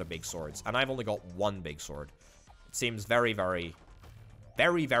have a lot of big swords, and I've only got one big sword. It seems very, very,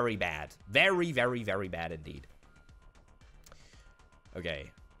 very, very bad. Very, very, very bad indeed.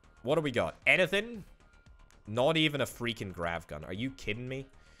 Okay, what do we got? Anything? Not even a freaking grav gun. Are you kidding me?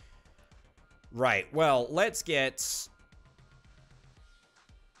 Right, well, let's get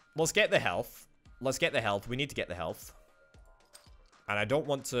the health. Let's get the health. We need to get the health. And I don't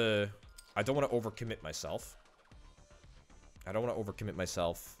want to overcommit myself. I don't want to overcommit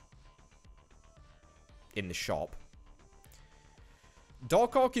myself in the shop.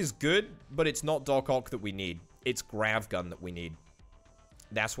 Dock is good, but it's not Dock that we need. It's grav gun that we need.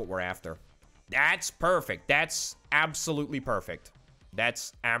 That's what we're after. That's perfect. That's absolutely perfect.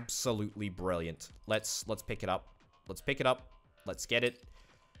 That's absolutely brilliant. Let's pick it up. Let's pick it up. Let's get it.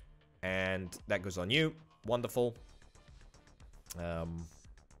 And that goes on you. Wonderful.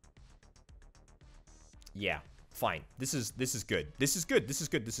 Yeah, fine. This is good. This is good. This is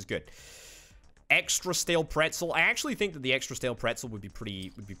good. This is good. Extra stale pretzel. I actually think that the extra stale pretzel would be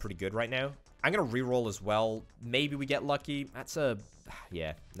pretty good right now. I'm gonna reroll as well. Maybe we get lucky. That's a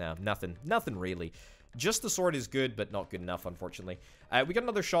yeah. No, nothing really. Just the sword is good, but not good enough, unfortunately. We got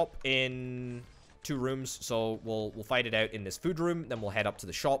another shop in 2 rooms, so we'll fight it out in this food room. Then we'll head up to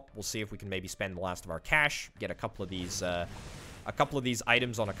the shop. We'll see if we can maybe spend the last of our cash, get a couple of these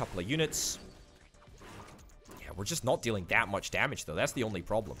items on a couple of units. Yeah, we're just not dealing that much damage though. That's the only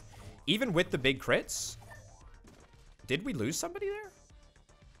problem. Even with the big crits, did we lose somebody there?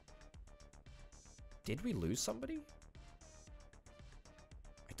 Did we lose somebody?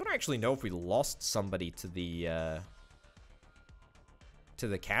 I don't actually know if we lost somebody to the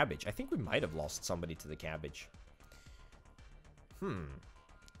cabbage. I think we might have lost somebody to the cabbage.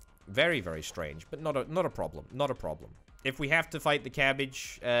 Very, very strange, but not a problem. Not a problem. If we have to fight the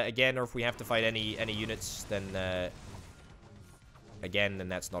cabbage again, or if we have to fight any units, then again, then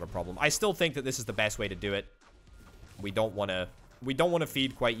that's not a problem. I still think that this is the best way to do it. We don't want to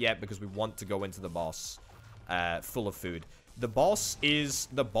feed quite yet because we want to go into the boss full of food. The boss is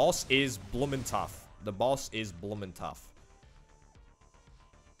bloomin' tough. The boss is bloomin' tough.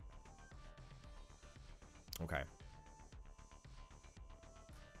 Okay.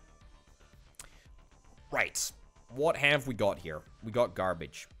 Right. What have we got here? We got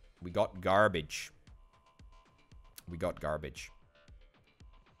garbage. We got garbage. We got garbage.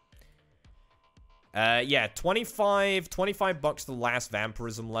 Yeah, 25 bucks to the last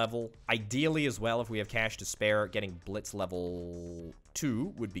vampirism level. Ideally as well, if we have cash to spare, getting blitz level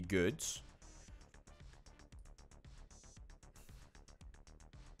 2 would be good.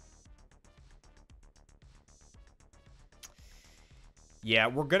 Yeah,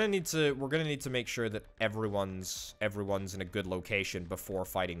 we're gonna need to make sure that everyone's in a good location before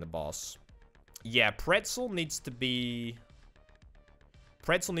fighting the boss. Yeah, Pretzel needs to be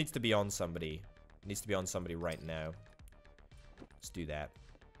on somebody. Needs to be on somebody right now. Let's do that.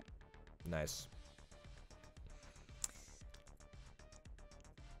 Nice.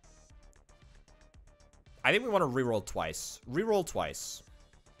 I think we want to reroll twice. Reroll twice.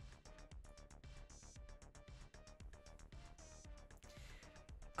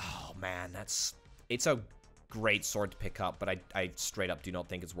 Oh, man, it's a great sword to pick up, but I straight up do not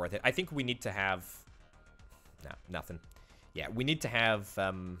think it's worth it. I think we need to have... Nah, nothing. Yeah, we need to have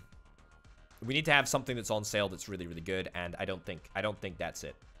something that's on sale that's really, really good, and I don't think that's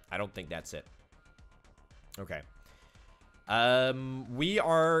it. I don't think that's it. Okay.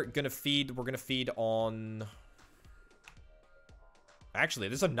 We're gonna feed on... Actually,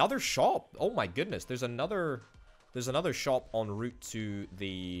 there's another shop. Oh my goodness, there's another shop en route to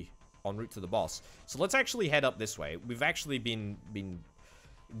the boss. So let's actually head up this way. We've actually been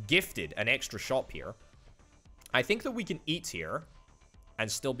gifted an extra shop here. I think that we can eat here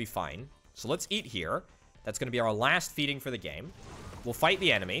and still be fine. So let's eat here. That's going to be our last feeding for the game. We'll fight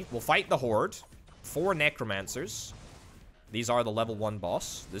the enemy. We'll fight the horde. 4 necromancers. These are the level 1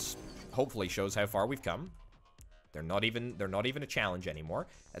 boss. This hopefully shows how far we've come. They're not even a challenge anymore.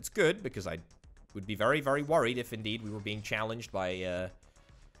 That's good, because I would be very, very worried if indeed we were being challenged by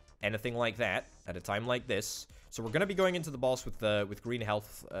anything like that at a time like this. So we're going to be going into the boss with green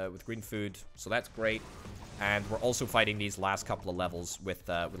health, with green food. So that's great. And we're also fighting these last couple of levels with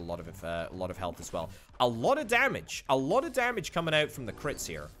a lot of health as well. A lot of damage coming out from the crits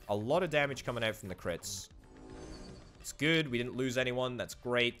here. A lot of damage coming out from the crits. It's good. We didn't lose anyone. That's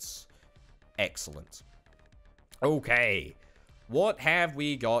great. Excellent. Okay. What have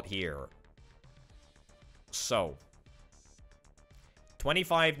we got here? So,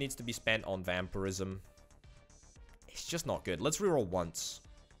 25 needs to be spent on vampirism. It's just not good. Let's reroll once.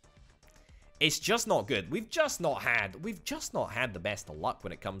 It's just not good. We've just not had the best of luck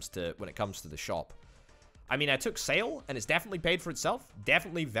when it comes to the shop. I mean, I took sale and it's definitely paid for itself.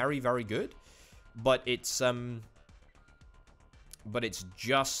 Definitely very, very good. But it's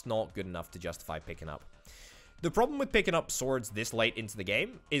just not good enough to justify picking up. The problem with picking up swords this late into the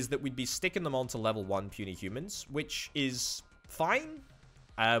game is that we'd be sticking them onto level 1 puny humans, which is fine,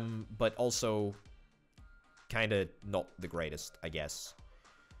 but also kind of not the greatest, I guess.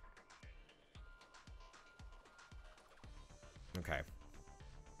 Okay.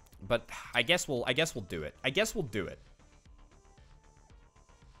 But I guess we'll do it. I guess we'll do it.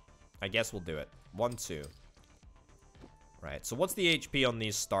 1, 2. Right, so what's the HP on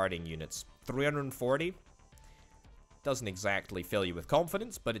these starting units? 340? Doesn't exactly fill you with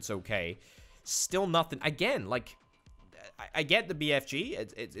confidence, but it's okay. Still nothing. Again, like, I get the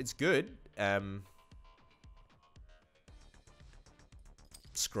BFG. It's good.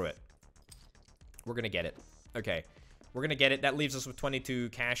 Screw it. We're gonna get it. Okay. We're gonna get it. That leaves us with 22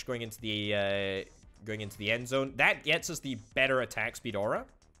 cash going into the end zone. That gets us the better attack speed aura.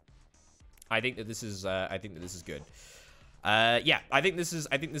 I think that this is good. Yeah, I think this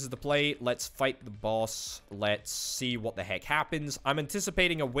is the play. Let's fight the boss. Let's see what the heck happens. I'm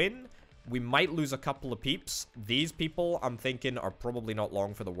anticipating a win. We might lose a couple of peeps. These people, I'm thinking, are probably not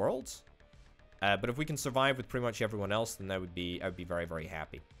long for the world. But if we can survive with pretty much everyone else, then I would be very, very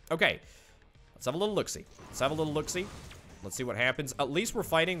happy. Okay, let's have a little look-see. Let's see what happens. At least we're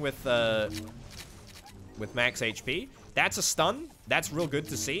fighting with max HP. That's a stun. That's real good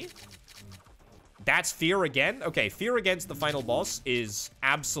to see. That's fear again. Okay, fear against the final boss is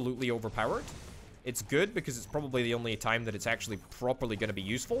absolutely overpowered. It's good because it's probably the only time that it's actually properly going to be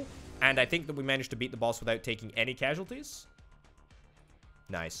useful. And I think that we managed to beat the boss without taking any casualties.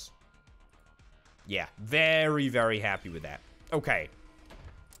 Nice. Yeah, very, very happy with that. Okay.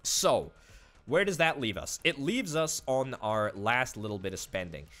 So, where does that leave us? It leaves us on our last little bit of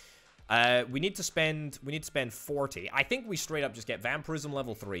spending. We need to spend 40. I think we straight up just get Vampirism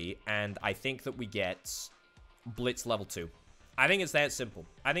level 3, and I think that we get Blitz level 2. I think it's that simple.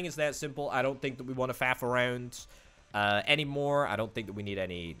 I don't think that we want to faff around anymore. I don't think that we need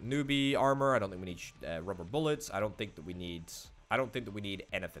any newbie armor. I don't think we need rubber bullets. I don't think that we need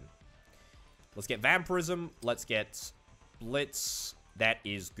anything. Let's get Vampirism. Let's get Blitz. That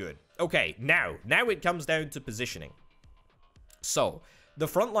is good. Okay, now it comes down to positioning. So, the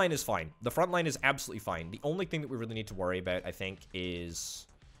front line is fine. The front line is absolutely fine. The only thing that we really need to worry about, I think, is...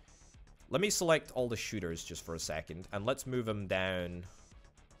 Let me select all the shooters just for a second, and let's move them down.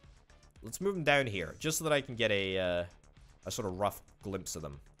 Let's move them down here, just so that I can get a sort of rough glimpse of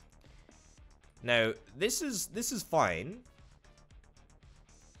them. Now, this is fine.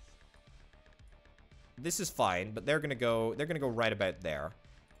 This is fine, but they're gonna go right about there.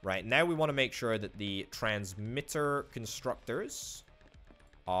 Right, now we want to make sure that the transmitter constructors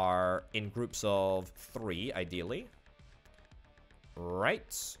are in groups of 3, ideally.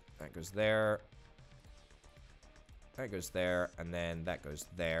 Right. That goes there. That goes there. And then that goes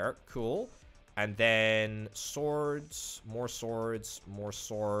there. Cool. And then swords. More swords. More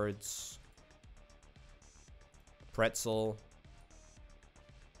swords. Pretzel.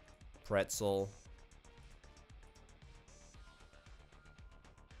 Pretzel.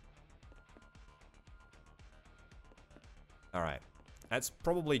 Alright. That's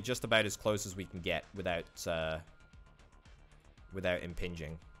probably just about as close as we can get without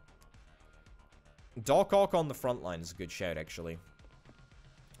impinging. Doc Ock on the front line is a good shout, actually.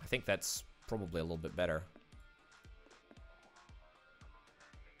 I think that's probably a little bit better.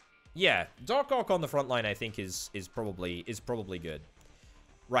 Yeah, Doc Ock on the front line, I think, is probably good.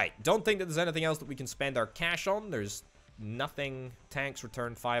 Right, don't think that there's anything else that we can spend our cash on. There's nothing. Tanks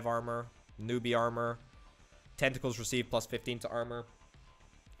return 5 armor. Newbie armor. Tentacles receive plus 15 to armor.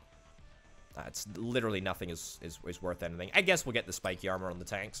 It's literally nothing is worth anything. I guess we'll get the spiky armor on the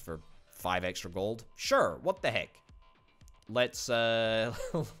tanks for 5 extra gold. Sure, what the heck? Let's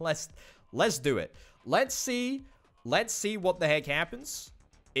let's do it. Let's see what the heck happens.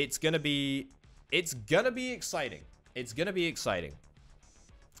 It's gonna be exciting. It's gonna be exciting.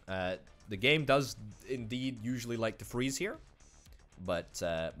 The game does indeed usually like to freeze here, but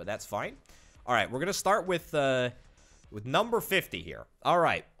that's fine. All right, we're gonna start with number 50 here. All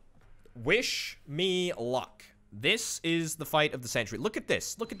right, wish me luck. This is the fight of the century. Look at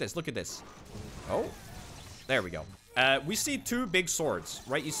this. Look at this. Look at this. Oh, there we go. We see 2 big swords,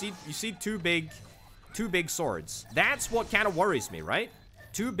 right? You see two big swords. That's what kind of worries me, right?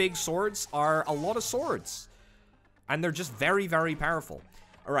 2 big swords are a lot of swords, and they're just very, very powerful.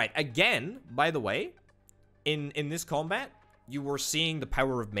 All right, again, by the way, in this combat, you were seeing the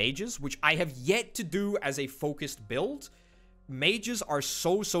power of mages, which I have yet to do as a focused build. Mages are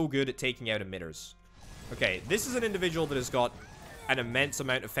so good at taking out emitters. Okay, this is an individual that has got an immense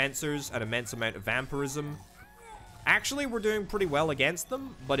amount of fencers, an immense amount of vampirism. Actually, we're doing pretty well against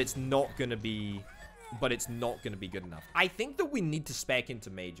them, but it's not gonna be good enough. I think that we need to spec into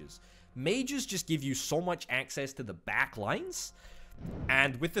mages. Mages just give you so much access to the back lines,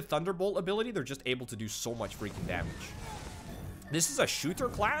 and with the Thunderbolt ability, they're just able to do so much freaking damage. This is a shooter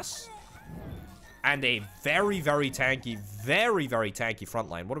class, and a very tanky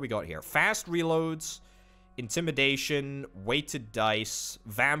frontline. What do we got here? Fast reloads, intimidation, weighted dice,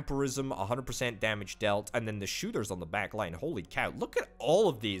 vampirism, 100% damage dealt, and then the shooters on the back line. Holy cow. Look at all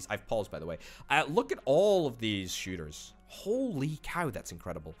of these. I've paused, by the way. Look at all of these shooters. Holy cow, that's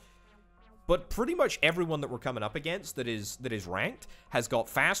incredible. But pretty much everyone that we're coming up against that is ranked has got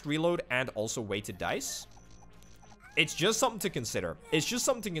fast reload and also weighted dice. It's just something to consider. It's just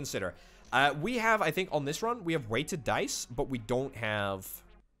something to consider. We have, I think, on this run, we have weighted dice, but we don't have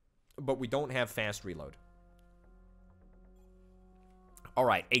fast reload. All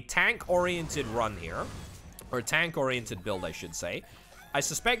right, a tank-oriented run here, or a tank-oriented build, I should say. I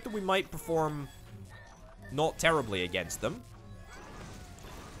suspect that we might perform not terribly against them.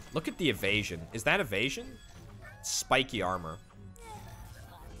 Look at the evasion. Is that evasion? Spiky armor.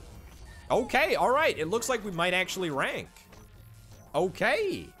 Okay, all right. It looks like we might actually rank.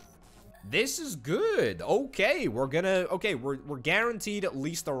 Okay. This is good. Okay, we're guaranteed at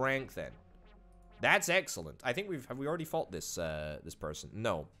least a rank then. That's excellent. I think have we already fought this this person?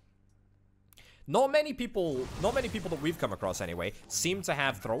 No. Not many people that we've come across anyway seem to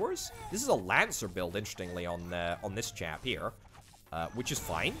have throwers. This is a Lancer build, interestingly, on this chap here. Which is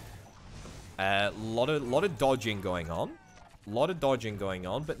fine. Lot of dodging going on. But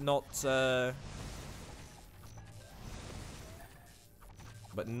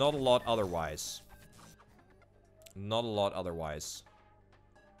not a lot otherwise.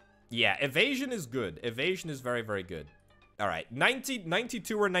 Yeah, evasion is good. Evasion is very good. All right,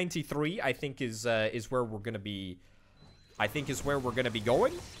 92 or 93, I think is where we're gonna be. I think is where we're gonna be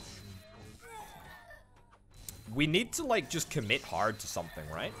going. We need to, like, just commit hard to something,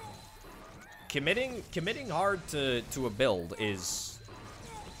 right? Committing hard to a build is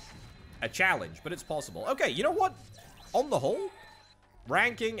a challenge, but it's possible. Okay, you know what? On the whole,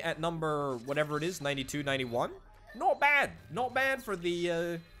 ranking at number whatever it is, 92, 91, not bad. Not bad for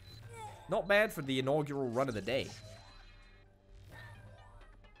the inaugural run of the day.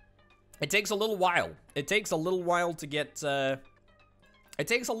 It takes a little while. It takes a little while to get It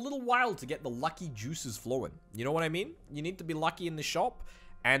takes a little while to get the lucky juices flowing. You know what I mean? You need to be lucky in the shop,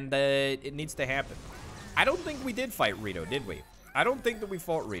 and it needs to happen. I don't think we did fight Rito, did we? I don't think that we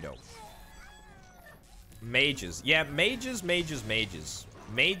fought Rito. Mages. Yeah, mages. Mages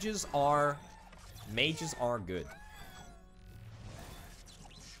are good.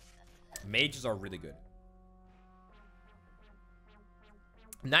 Mages are really good.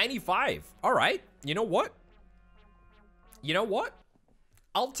 95. All right. You know what?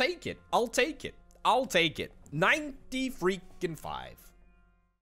 I'll take it. 90 freaking 5.